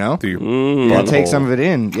it. You know, Through your you'll butthole. take some of it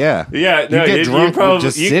in. Yeah. Yeah, no, get drunk probably,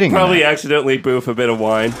 just you sitting in probably that. accidentally boof a bit of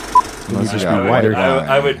wine. Unless you just got be white whiter. wine.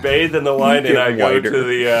 I would bathe in the wine and get I go whiter. to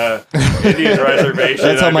the Indian reservation.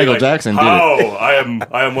 That's how I'd be Michael like, Jackson did it. Oh,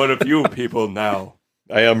 I am one of you people now.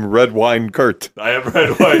 I am red wine Kurt. I am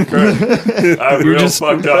red wine Kurt. I'm real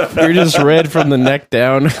fucked up. You're just red from the neck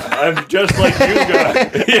down. I'm just like you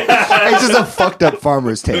guys. Yeah. It's just a fucked up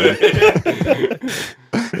farmer's tan.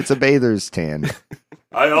 It's a bather's tan.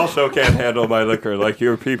 I also can't handle my liquor like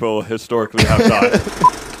your people historically have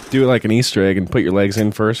not. Do it like an Easter egg and put your legs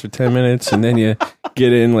in first for 10 minutes, and then you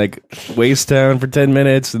get in like waist down for 10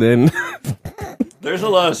 minutes, and then There's a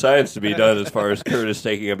lot of science to be done as far as Curtis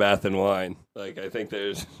taking a bath in wine. Like, I think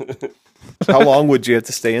there's... How long would you have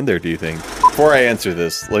to stay in there, do you think? Before I answer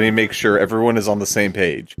this, let me make sure everyone is on the same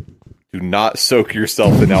page. Do not soak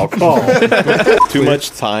yourself in alcohol. Too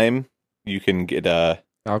much time, you can get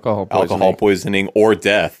alcohol poisoning. alcohol poisoning or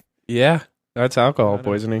death. Yeah, that's alcohol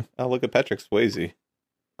poisoning. Oh, look at Patrick Swayze.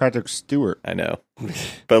 Patrick Stewart. I know.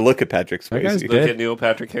 But look at Patrick That guy's Swayze. dead. Look at Neil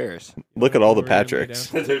Patrick Harris. Look at all the We're gonna be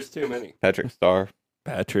Patricks. There's too many. Patrick Starr.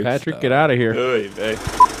 Patrick, Get out of here. Oy vey.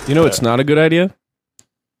 You know it's not a good idea?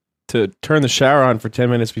 To turn the shower on for 10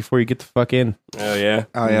 minutes before you get the fuck in. Oh, yeah.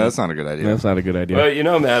 Oh yeah, that's not a good idea. That's not a good idea. Well, you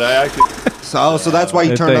know, Matt, I actually... So that's why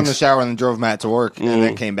you Hey, turned on thanks. the shower and then drove Matt to work and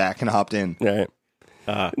then came back and hopped in. Right.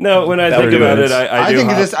 No, when I that think would about do it, it. I do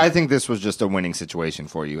I think this was just a winning situation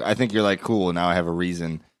for you. I think you're like, cool, now I have a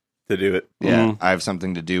reason. To do it. Yeah, I have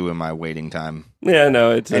something to do in my waiting time. Yeah,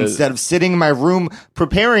 no, it's... Instead of sitting in my room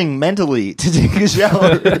preparing mentally to take a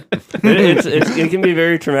shower. it can be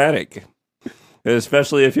very traumatic,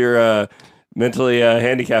 especially if you're mentally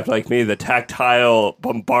handicapped like me. The tactile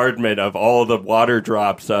bombardment of all the water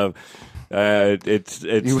drops of it's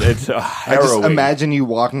I harrowing. just imagine you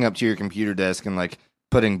walking up to your computer desk and like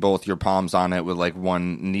putting both your palms on it with like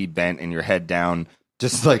one knee bent and your head down,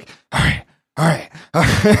 just like, all right.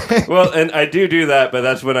 Well, and I do that, but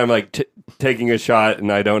that's when I'm like taking a shot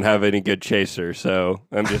and I don't have any good chaser, so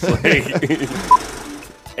I'm just like.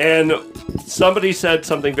 And somebody said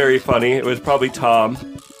something very funny. It was probably Tom.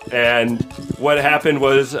 And what happened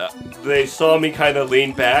was they saw me kind of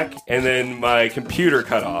lean back, and then my computer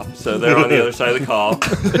cut off. So they're on the other side of the call.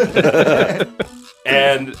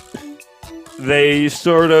 And they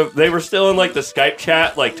were still in like the Skype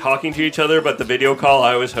chat, like talking to each other, but the video call,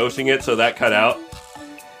 I was hosting it, so that cut out.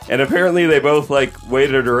 And apparently they both like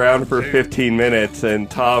waited around for 15 minutes, and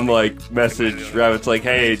Tom like messaged Rabbit's like,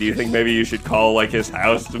 hey, do you think maybe you should call like his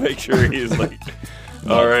house to make sure he's like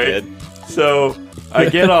all right? dead. So I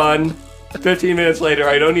get on 15 minutes later,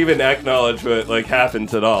 I don't even acknowledge what like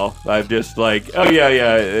happens at all. I'm just like, oh yeah,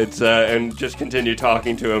 it's and just continue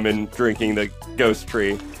talking to him and drinking the ghost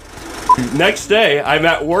tree. Next day, I'm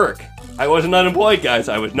at work. I wasn't unemployed, guys.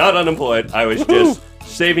 I was not unemployed. I was just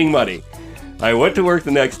saving money. I went to work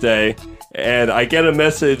the next day, and I get a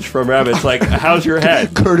message from Rabbit. It's like, how's your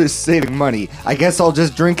head? Curtis saving money. I guess I'll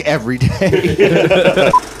just drink every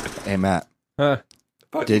day. Hey, Matt. Huh.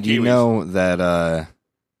 Fucking Did you Kiwis. know that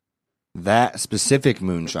that specific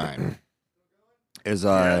moonshine is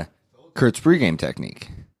Kurt's pregame technique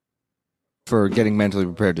for getting mentally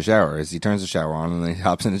prepared to shower. Is he turns the shower on and then he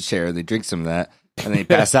hops in his chair, they drink some of that, and then he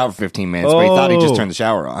passed out for 15 minutes, but he thought he just turned the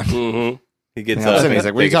shower on. Mm-hmm. He gets And up and he's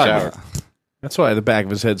like, "What are you talking about?" That's why the back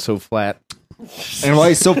of his head's so flat. And why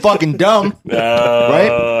he's so fucking dumb,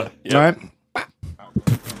 right? Yep. Right?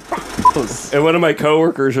 And one of my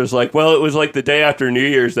coworkers was like, well, it was like the day after New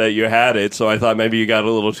Year's that you had it, so I thought maybe you got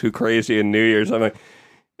a little too crazy in New Year's. I'm like,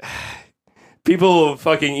 people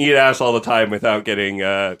fucking eat ass all the time without getting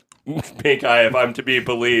pink eye, if I'm to be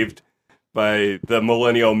believed by the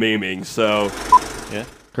millennial memeing. So, Yeah.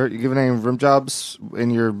 Kurt, you giving any rim jobs in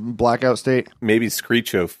your blackout state? Maybe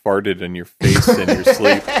Screecho farted in your face in your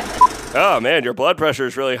sleep. oh man, your blood pressure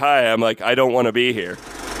is really high. I'm like, I don't want to be here.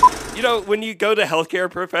 You know, when you go to healthcare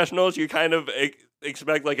professionals, you kind of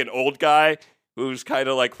expect like an old guy who's kind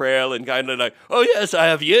of like frail and kind of like, oh yes, I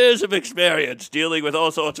have years of experience dealing with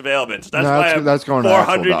all sorts of ailments. That's why I'm that's going to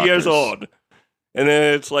 400 actual years doctors. old. And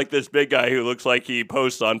then it's like this big guy who looks like he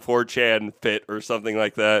posts on 4chan fit or something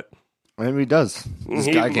like that. Maybe he does. This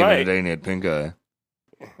He guy came might. in today and he had pink eye.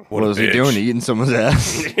 What What a was he bitch. doing? Eating someone's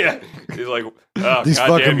ass? Yeah, he's like, oh, These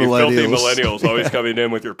goddamn, fucking you filthy millennials." millennials always coming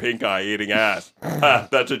in with your pink eye eating ass. Ha,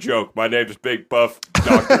 that's a joke. My name's Big Buff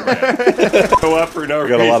Doctor Man. Go up for no We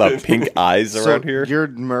got a reason. lot of pink eyes around here. Your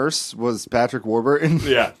nurse was Patrick Warburton?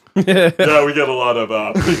 Yeah. Yeah, we get a lot of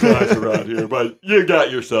pink eyes around here, but you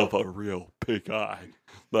got yourself a real pink eye.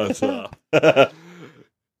 That's, yeah,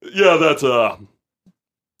 that's,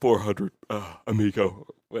 400, amigo,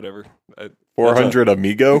 whatever. 400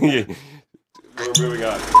 amigo. Yeah. We're moving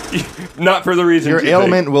on. Not for the reason Your you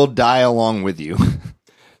ailment will die along with you. think.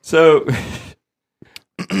 So,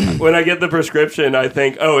 when I get the prescription, I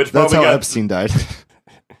think, oh, it's That's probably how got Epstein died.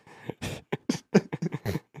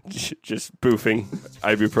 just boofing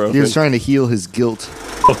ibuprofen. He was trying to heal his guilt.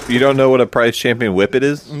 You don't know what a prize champion whippet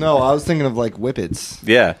is? No, I was thinking of like whippets.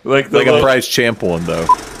 Yeah, Like the like a little- prize champ one though,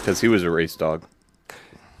 because he was a race dog.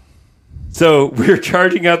 So we're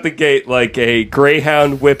charging out the gate like a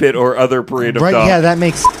greyhound, whippet, or other breed of Right? dog. Yeah, that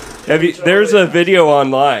makes. Have you, there's a video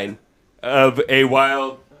online of a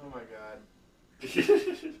wild. Oh my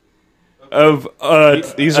god.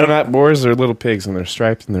 Of These are not boars; they're little pigs, and they're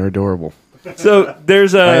striped and they're adorable. so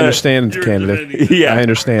there's a. I understand, candidate. Yeah. I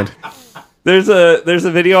understand. There's a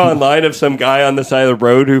video online of some guy on the side of the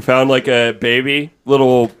road who found like a baby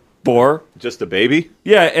little boar. Just a baby?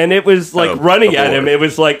 Yeah, and it was like Oh, running a at boar. him. It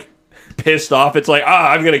was like pissed off. It's like,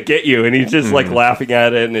 I'm gonna get you, and he's just like laughing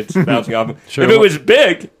at it, and it's bouncing off him. Sure If it it was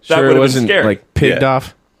big, that Sure, would it have been wasn't scary. like pigged Yeah.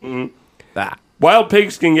 off. Wild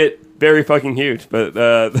pigs can get very fucking huge, but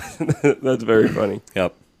that's very funny.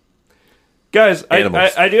 Yep. Guys,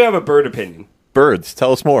 Animals. I do have a bird opinion. Birds.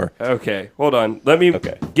 Tell us more. Okay, hold on. Let me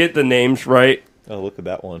Okay. get the names right. Oh, look at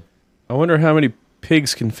that one. I wonder how many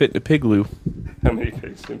pigs can fit in a pigloo. How many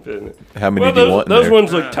pigs can fit in it? How many Well, do you want in those there?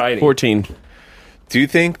 ones look tiny. 14. Do you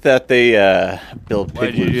think that they build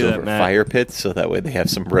Why'd pig you do loops that, over Matt? fire pits so that way they have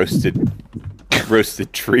some roasted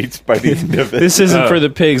treats by the end of it? This isn't for the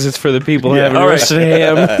pigs; it's for the people having all right. roasted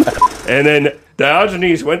ham. And then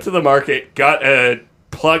Diogenes went to the market, got a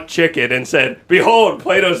plucked chicken, and said, "Behold,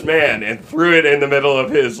 Plato's man," and threw it in the middle of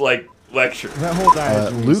his like lecture. That whole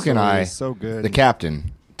Diogenes Luke and story I, is so good. the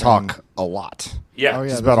captain, talk a lot. Yeah. Oh yeah,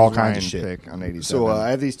 Just this about all was kinds of Ryan's shit. pick on 87. So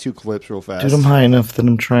I have these two clips real fast. Dude, I'm high enough that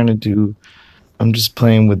I'm trying to do. I'm just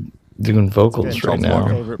playing with doing vocals It's right my now,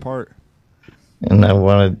 favorite part. and I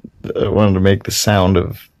wanted to make the sound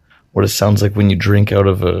of what it sounds like when you drink out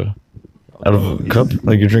of a cup,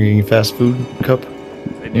 like you're drinking a fast food cup.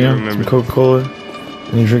 I do You know, remember. some Coca-Cola,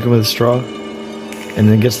 and you drink it with a straw, and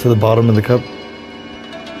then it gets to the bottom of the cup.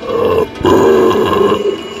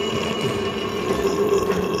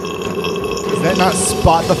 Is that not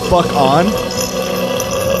spot the fuck on?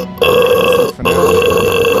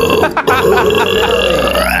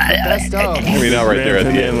 Best of. I mean, not right there at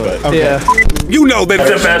the end, but Yeah. you know that. It's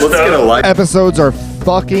the best Let's get a of. light. Episodes are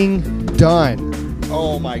fucking done.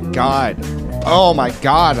 Oh my god. Oh my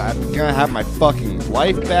god. I'm gonna have my fucking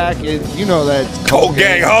life back. You know that. Cold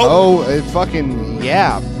gang ho. Oh, it fucking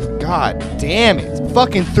yeah. God damn it.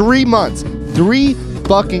 Fucking 3 months. 3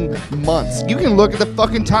 fucking months. You can look at the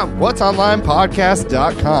fucking time.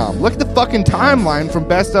 Whatsonlinepodcast.com. Look at the fucking timeline from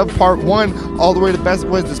Best of Part 1 all the way to Best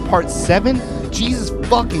of, what is this, Part 7? Jesus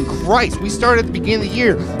fucking Christ. We started at the beginning of the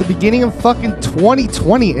year. The beginning of fucking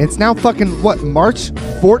 2020. And it's now fucking, what, March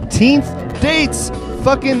 14th? Dates.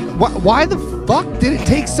 Fucking, why the fuck did it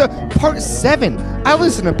take so... part 7. I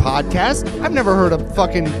listen to podcasts. I've never heard a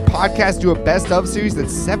fucking podcast do a best of series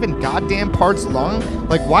that's 7 goddamn parts long.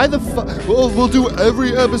 Like, why the fuck? Well, we'll do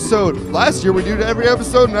every episode. Last year we did every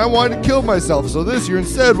episode and I wanted to kill myself. So this year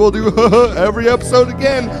instead we'll do every episode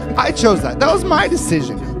again. I chose that. That was my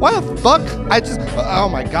decision. Why the fuck? Oh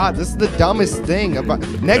my god, this is the dumbest thing.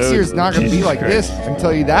 Next year's not going to be like this. I can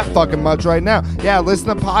tell you that fucking much right now. Yeah, listen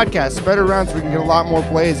to podcasts, spread it around so we can get a lot more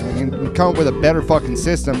plays and we can come up with a better fucking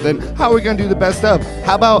system. Then how are we going to do the best of?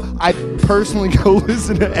 How about I personally go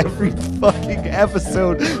listen to every fucking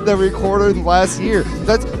episode that we recorded last year?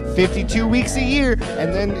 That's 52 weeks a year,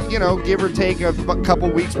 and then, you know, give or take a couple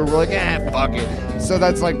weeks where we're like, fuck it. So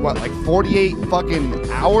that's like, what, like 48 fucking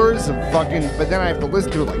hours of fucking, but then I have to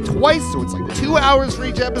listen to it like twice, so it's like 2 hours for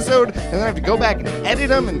each episode, and then I have to go back and edit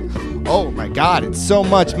them, and oh my god, it's so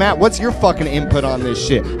much. Matt, what's your fucking input on this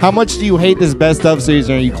shit? How much do you hate this best of series,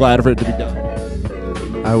 and are you glad for it to be done?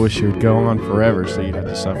 I wish it would go on forever so you'd have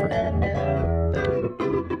to suffer.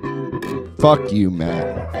 Fuck you,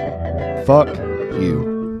 Matt. Fuck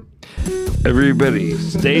you. Everybody,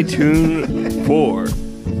 stay tuned for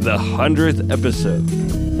the 100th episode,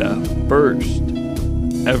 the first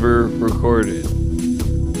ever recorded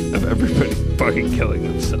of everybody fucking killing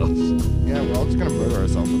themselves. Yeah, we're all just gonna murder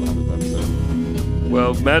ourselves with the 100th episode.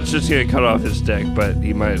 Well, Matt's just gonna cut off his stick, but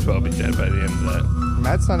he might as well be dead by the end of that.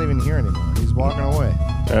 Matt's not even here anymore. He's walking away.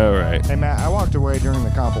 All right. Hey, Matt, I walked away during the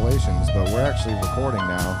compilations, but we're actually recording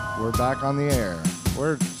now. We're back on the air.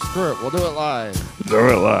 Screw it. We'll do it live. Do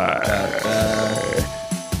it live.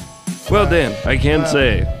 Well, Dan, I can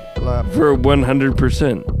say for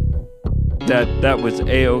 100% that was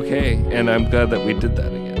A-okay, and I'm glad that we did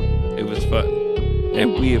that again. It was fun,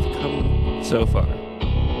 and we have come so far.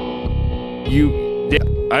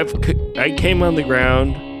 I came on the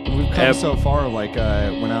ground. We've come so far, like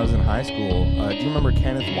when I was in high school. Do you remember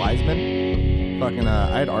Kenneth Wiseman? Fucking,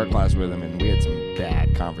 I had art class with him, and we had some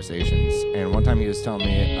bad conversations. And one time he was telling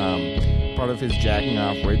me part of his jacking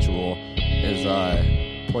off ritual is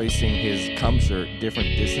placing his cum shirt different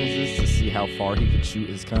distances to see how far he could shoot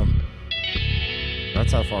his cum.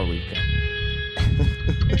 That's how far we've come.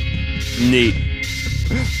 Neat.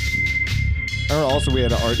 Also, we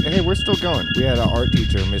had an art. Hey, we're still going. We had an art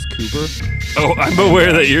teacher, Miss Cooper. Oh, I'm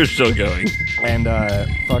aware that you're still going. And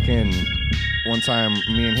fucking one time,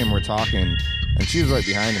 me and him were talking, and she was right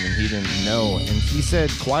behind him, and he didn't know. And he said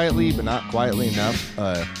quietly, but not quietly enough,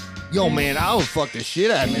 "Yo, man, I would fuck the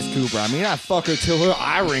shit out of Miss Cooper. I mean, I fuck her till her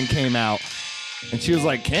eye ring came out." And she was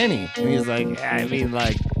like, "Kenny," and he was like, "I mean,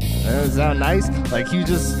 like, does that sound nice?" Like, he was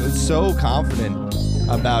just so confident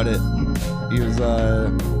about it. He was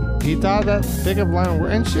he thought that pickup line would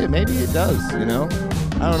work, and shit, maybe it does, you know?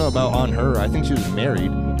 I don't know about on her. I think she was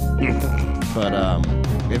married. But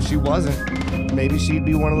if she wasn't, maybe she'd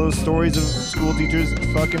be one of those stories of school teachers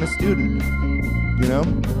fucking a student. You know?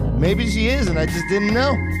 Maybe she is, and I just didn't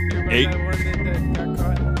know.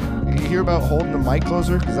 Did you hear about holding the mic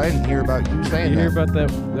closer? Because I didn't hear about you saying that. You hear about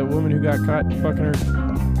that woman who got caught fucking her?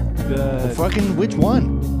 Fucking which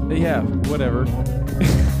one? Yeah, whatever.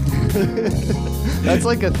 That's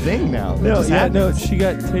like a thing now. No, she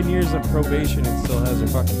got 10 years of probation and still has her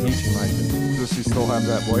fucking teaching license. Does she still have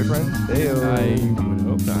that boyfriend? I would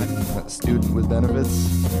hope not. That student with benefits?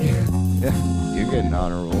 Yeah, you're getting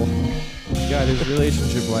honor roll. God, his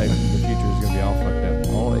relationship life in the future is going to be all fucked up.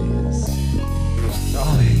 Always.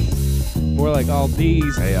 More like all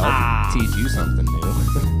these. Hey, I'll teach you something new.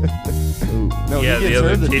 No, yeah, the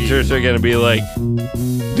other teachers are going to be like,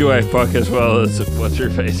 "Do I fuck as well as what's her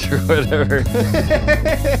face or whatever?"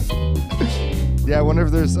 Yeah, I wonder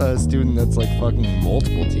if there's a student that's like fucking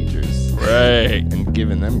multiple teachers. Right. And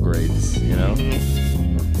giving them grades, you know?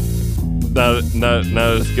 Not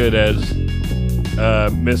as good as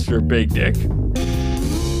Mr. Big Dick.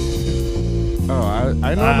 Oh,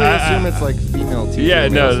 I normally assume it's like female teacher. Yeah,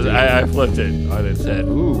 no, I flipped it on its head.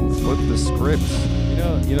 Ooh, flip the script.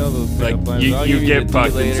 You know those like you get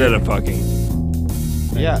fucked instead of fucking.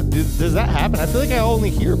 Yeah, does that happen? I feel like I only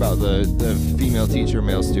hear about the female teacher,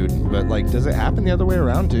 male student, but like, does it happen the other way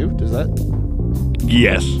around too? Does that?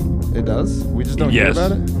 Yes. It does? We just don't hear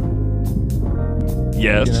about it?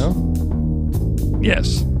 Yes. You know?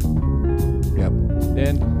 Yes. Yep.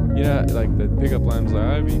 And, you know, like the pickup line's like,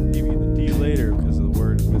 I'll give you the D later because the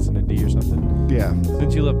word is missing a D or something. Yeah.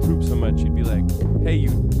 Since you love poop so much, you'd be like, hey,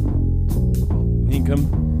 you Hinkum.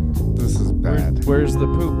 This is bad. Where's the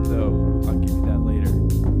poop, though? I'll give you that later.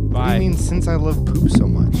 Bye. What do you mean, since I love poop so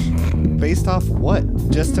much? Based off what?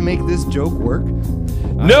 Just to make this joke work?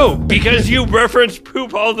 No, because you reference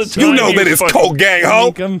poop all the time. You know that it's cold gang,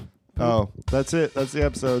 ho. Oh, that's it. That's the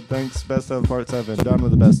episode. Thanks, Best of Part 7. Done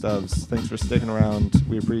with the Best ofs. Thanks for sticking around.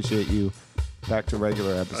 We appreciate you. Back to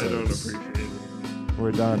regular episodes. I don't appreciate it.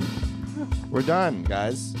 We're done. We're done,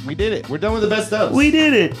 guys. We did it. We're done with the Best ofs. We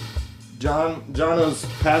did it. Jono's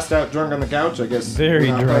passed out drunk on the couch, I guess. Very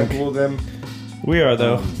We're not drunk. playing pool with them. We are,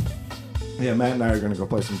 though. Yeah, Matt and I are going to go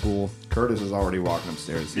play some pool. Curtis is already walking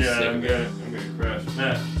upstairs. He's Yeah, sick I'm of it. gonna crash.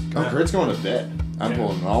 Matt. Oh, Kurt's going to bed. I'm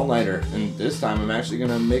pulling an all-nighter, and this time I'm actually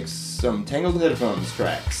going to mix some Tangled Headphones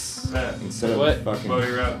tracks Matt. instead of What? fucking While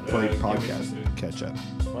you're out, play give me podcast some food. catch up.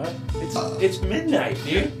 What? It's midnight,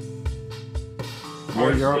 dude.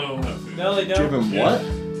 Well, you're- Still have food. No, they Give don't. him what?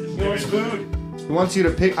 He wants food. He wants you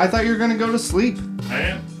to pick. I thought you were going to go to sleep. I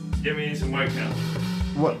am. Give me some White Castle.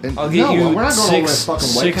 What? I'll get you we're not going six- to fucking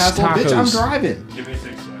White six Castle. Bitch, I'm tacos. driving. Give me 6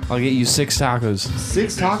 seconds. I'll get you 6 tacos.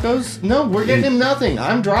 6 tacos? No, we're getting him nothing.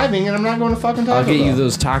 I'm driving, and I'm not going to fucking Taco I'll get you Bell.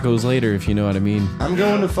 those tacos later, if you know what I mean. I'm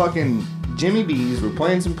going to fucking Jimmy B's. We're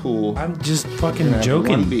playing some pool. I'm just We're fucking gonna have one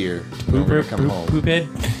joking. beer. and then we're gonna come home. Poop head.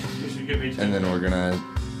 You should give me 2. And then we're gonna.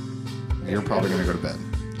 You're probably gonna go to bed.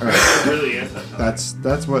 All right. really anti-toxic.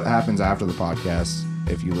 That's what happens after the podcast.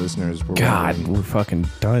 If you listeners were God, wondering. we're fucking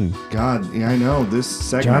done. God, yeah, I know. This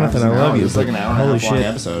second Jonathan, half is I an love hour. you, It's like but an hour and a holy half long shit.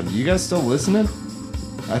 episode. You guys still listening?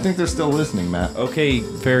 I think they're still listening, Matt. Okay,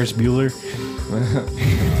 Ferris Bueller.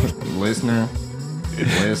 Listener.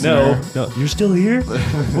 No, you're still here?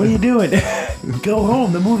 What are you doing? Go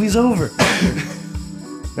home. The movie's over.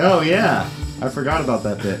 Oh yeah, I forgot about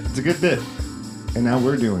that bit. It's a good bit, and now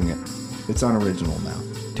we're doing it. It's unoriginal now.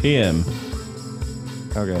 TM.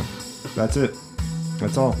 Okay, that's it.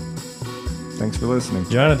 That's all. Thanks for listening.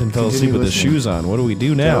 Jonathan fell asleep Continue with his listening. shoes on. What do we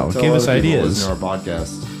do now? Tell Give us other people to ideas. Listen to our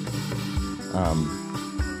podcast.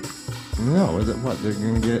 No, is it what? They're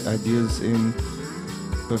gonna get ideas in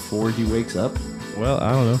before he wakes up? Well,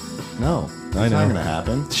 I don't know. No, that's I know. not gonna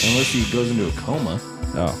happen unless he goes into a coma.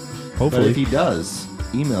 Oh, But hopefully. if he does,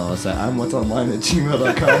 email us at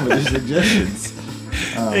imwhatsonline@gmail.com with your suggestions.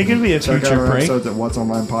 It could be a Check out future our prank. episodes at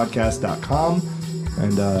whatsonlinepodcast.com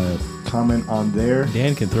and comment on there.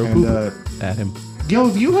 Dan can throw And, poop at him. Yo,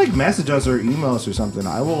 if you like message us or email us or something,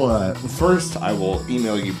 I will first I will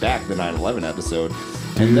email you back the 9/11 episode,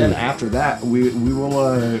 and then after that we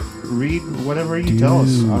will read whatever you tell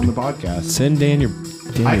us on the podcast. Send Dan your.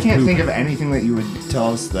 Dan I your can't poop. think of anything that you would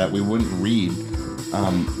tell us that we wouldn't read,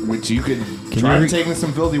 which you could Can try you to take in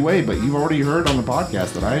some filthy way, but you've already heard on the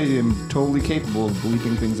podcast that I am totally capable of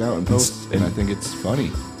bleeping things out in post, and I think it's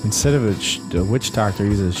funny. Instead of a witch doctor,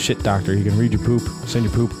 he's a shit doctor. He can read your poop. Send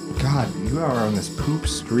your poop. God, you are on this poop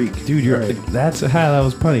streak. Dude, you're. All right. That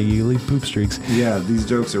was funny. You leave poop streaks. Yeah, these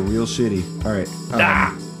jokes are real shitty. All right.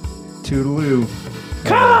 Toodaloo.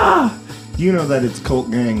 You know that it's Colt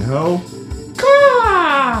Gang Ho.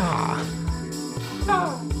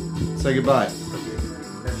 Say goodbye.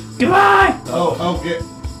 Goodbye! Oh,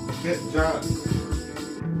 get John.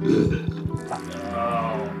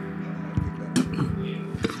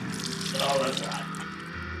 Oh, that's hot.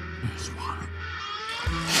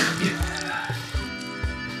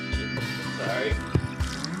 Sorry.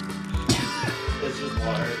 It's just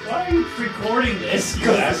water. Why are you recording this,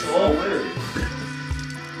 you asshole?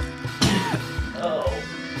 Oh.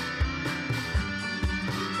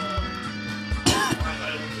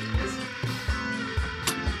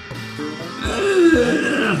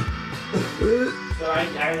 So I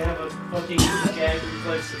have a fucking gag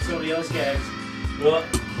reflex that somebody else gags. Well,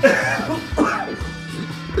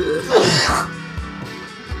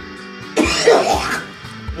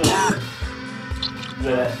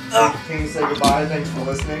 Can you say goodbye? Thanks for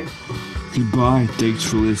listening. Goodbye. Thanks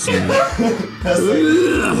for listening. Say,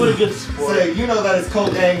 what a good sport. say, you know that it's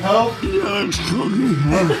Colt Gang Ho.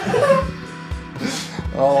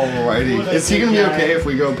 Alrighty. What a Is he good gonna be guy. okay if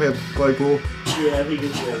we go play pool? Yeah, I think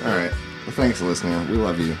it's good. All right. Well, thanks for listening. We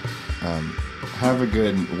love you. Have a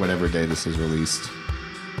good whatever day this is released.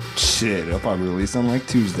 Shit, it'll probably be released on like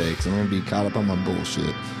Tuesday because I'm gonna be caught up on my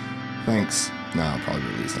bullshit. Thanks. No, I'll probably be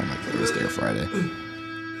released on like Thursday or Friday.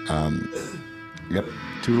 Yep.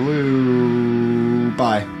 Toodaloo.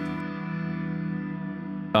 Bye.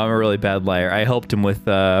 I'm a really bad liar. I helped him with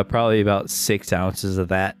probably about 6 ounces of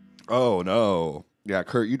that. Oh no. Yeah,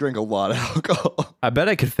 Kurt, you drink a lot of alcohol. I bet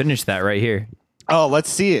I could finish that right here. Oh, let's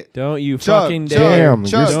see it. Don't you Chug, fucking chug, dare. Damn,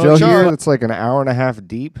 Chug, you're still chug. here? It's like an hour and a half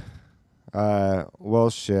deep. Well,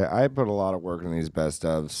 shit. I put a lot of work in these best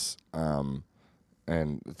ofs.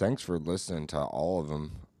 And thanks for listening to all of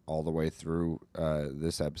them all the way through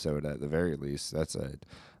this episode at the very least. That's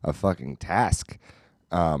a fucking task.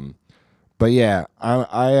 But yeah,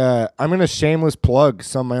 I'm gonna shameless plug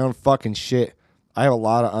some of my own fucking shit. I have a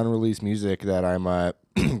lot of unreleased music that I'm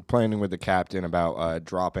planning with the captain about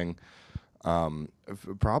dropping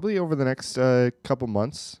probably over the next couple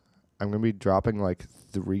months. I'm going to be dropping like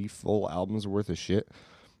 3 full albums worth of shit.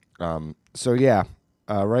 So yeah,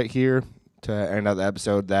 right here to end out the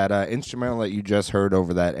episode, that instrumental that you just heard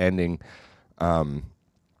over that ending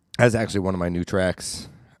that's actually one of my new tracks.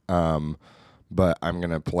 But I'm going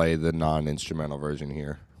to play the non-instrumental version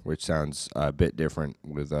here, which sounds a bit different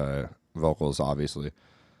with vocals, obviously.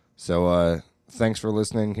 So thanks for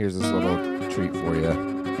listening. Here's this little treat for you.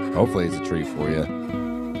 Hopefully it's a treat for you.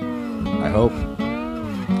 I hope.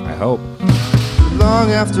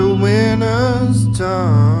 Long after winter's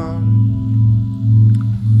done,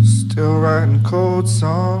 still writing cold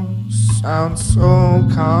songs, sound so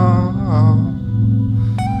calm.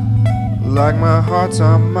 Like my heart's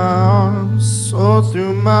on my arms, soar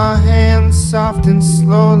through my hands, soft and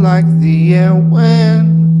slow like the air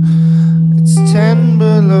wind. It's 10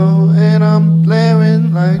 below and I'm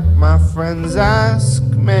blaring like my friends ask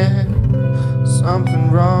me.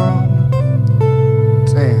 Something wrong?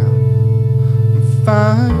 Damn, I'm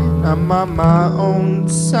fine, I'm on my own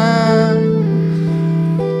side.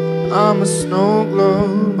 I'm a snow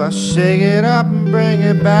globe, I shake it up and bring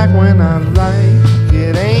it back when I like.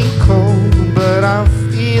 It ain't cold, but I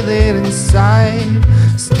feel it inside.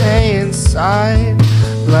 Stay inside,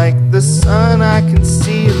 like the sun I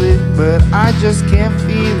conceal it, but I just can't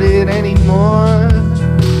feel it anymore.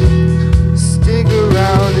 Stick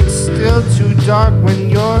around, it's still too dark when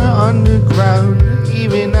you're underground.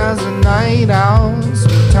 Even as a night owl,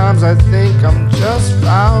 sometimes I think I'm just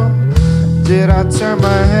foul. Did I turn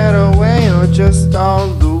my head away or just all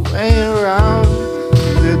the way around?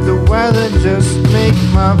 Did the weather just make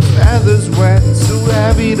my feathers wet? Too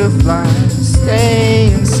heavy to fly,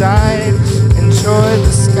 stay inside. Enjoy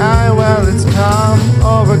the sky while it's calm,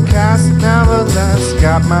 overcast nevertheless.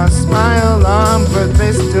 Got my smile on, but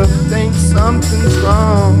they still think something's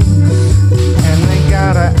wrong. And they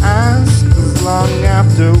gotta ask, 'cause long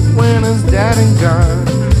after winter's dead and gone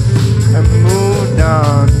and moved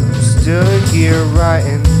on, I'm still here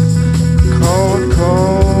writing cold,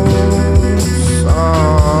 cold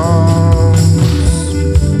songs.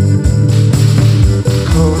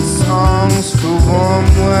 Cold songs for warm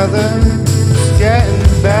weather. It's getting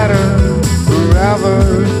better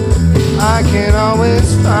forever. I can always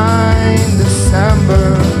find December.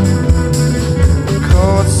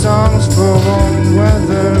 Cold songs for warm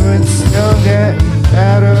weather. It's still getting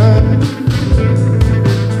better.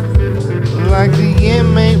 Like the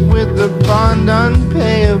inmate with the bond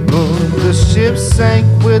unpayable. The ship sank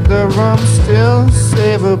with the rum still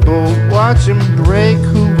savable. Watch him break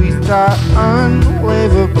who we thought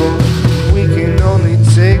unwaverable. We can only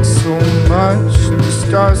take so much. The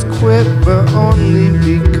stars quit, but only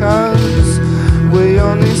because we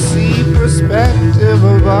only see perspective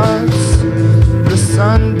of us. The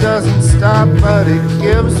sun doesn't stop, but it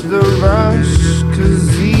gives the rush.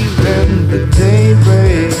 'Cause even the day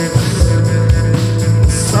breaks.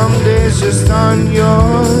 Some days just aren't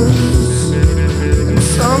yours, and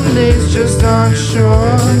some days just aren't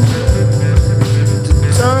sure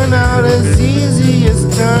to turn out as easy as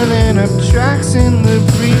turning up tracks in the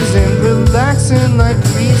breeze and relaxing like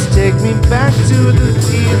please take me back to the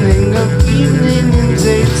feeling of evening and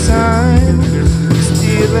daytime.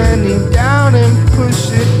 Steal any doubt and push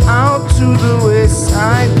it out to the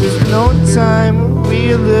wayside. There's no time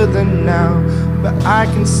realer than now. But I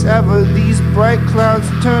can sever these bright clouds,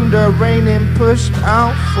 turn to rain and push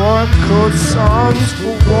out for cold songs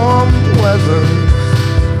for warm weather.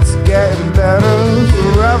 It's getting better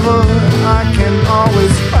forever. I can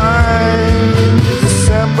always find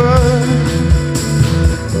December.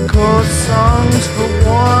 Cold songs for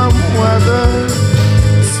warm weather.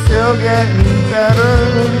 It's still getting better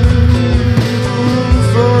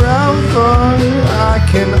forever. I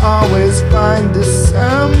can always find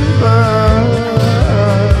December.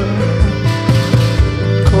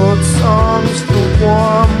 Cold songs for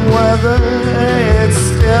warm weather. It's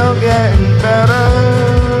still getting better.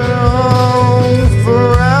 Oh,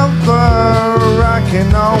 forever. I can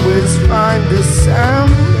always find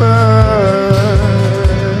December.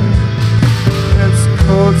 It's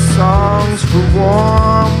cold songs for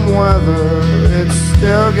warm weather. It's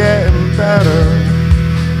still getting better.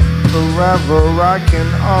 Forever, I can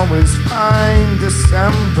always find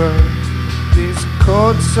December. These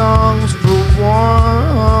cold songs for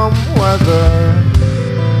warm weather.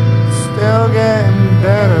 Still getting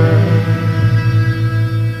better.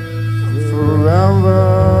 Forever.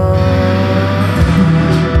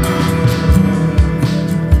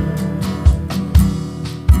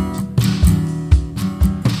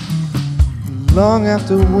 Long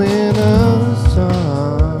after winter's done,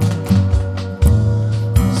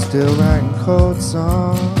 Still writing cold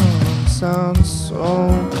songs, sounds so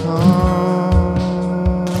calm.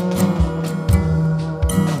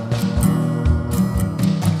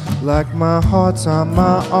 Like my heart's on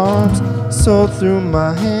my arms, so through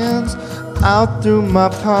my hands, out through my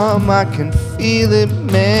palm, I can feel it,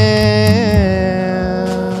 man.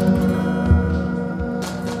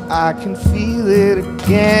 I can feel it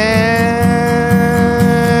again.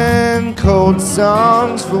 Cold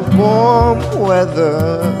songs for warm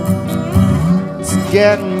weather. It's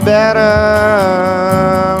getting better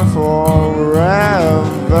forever.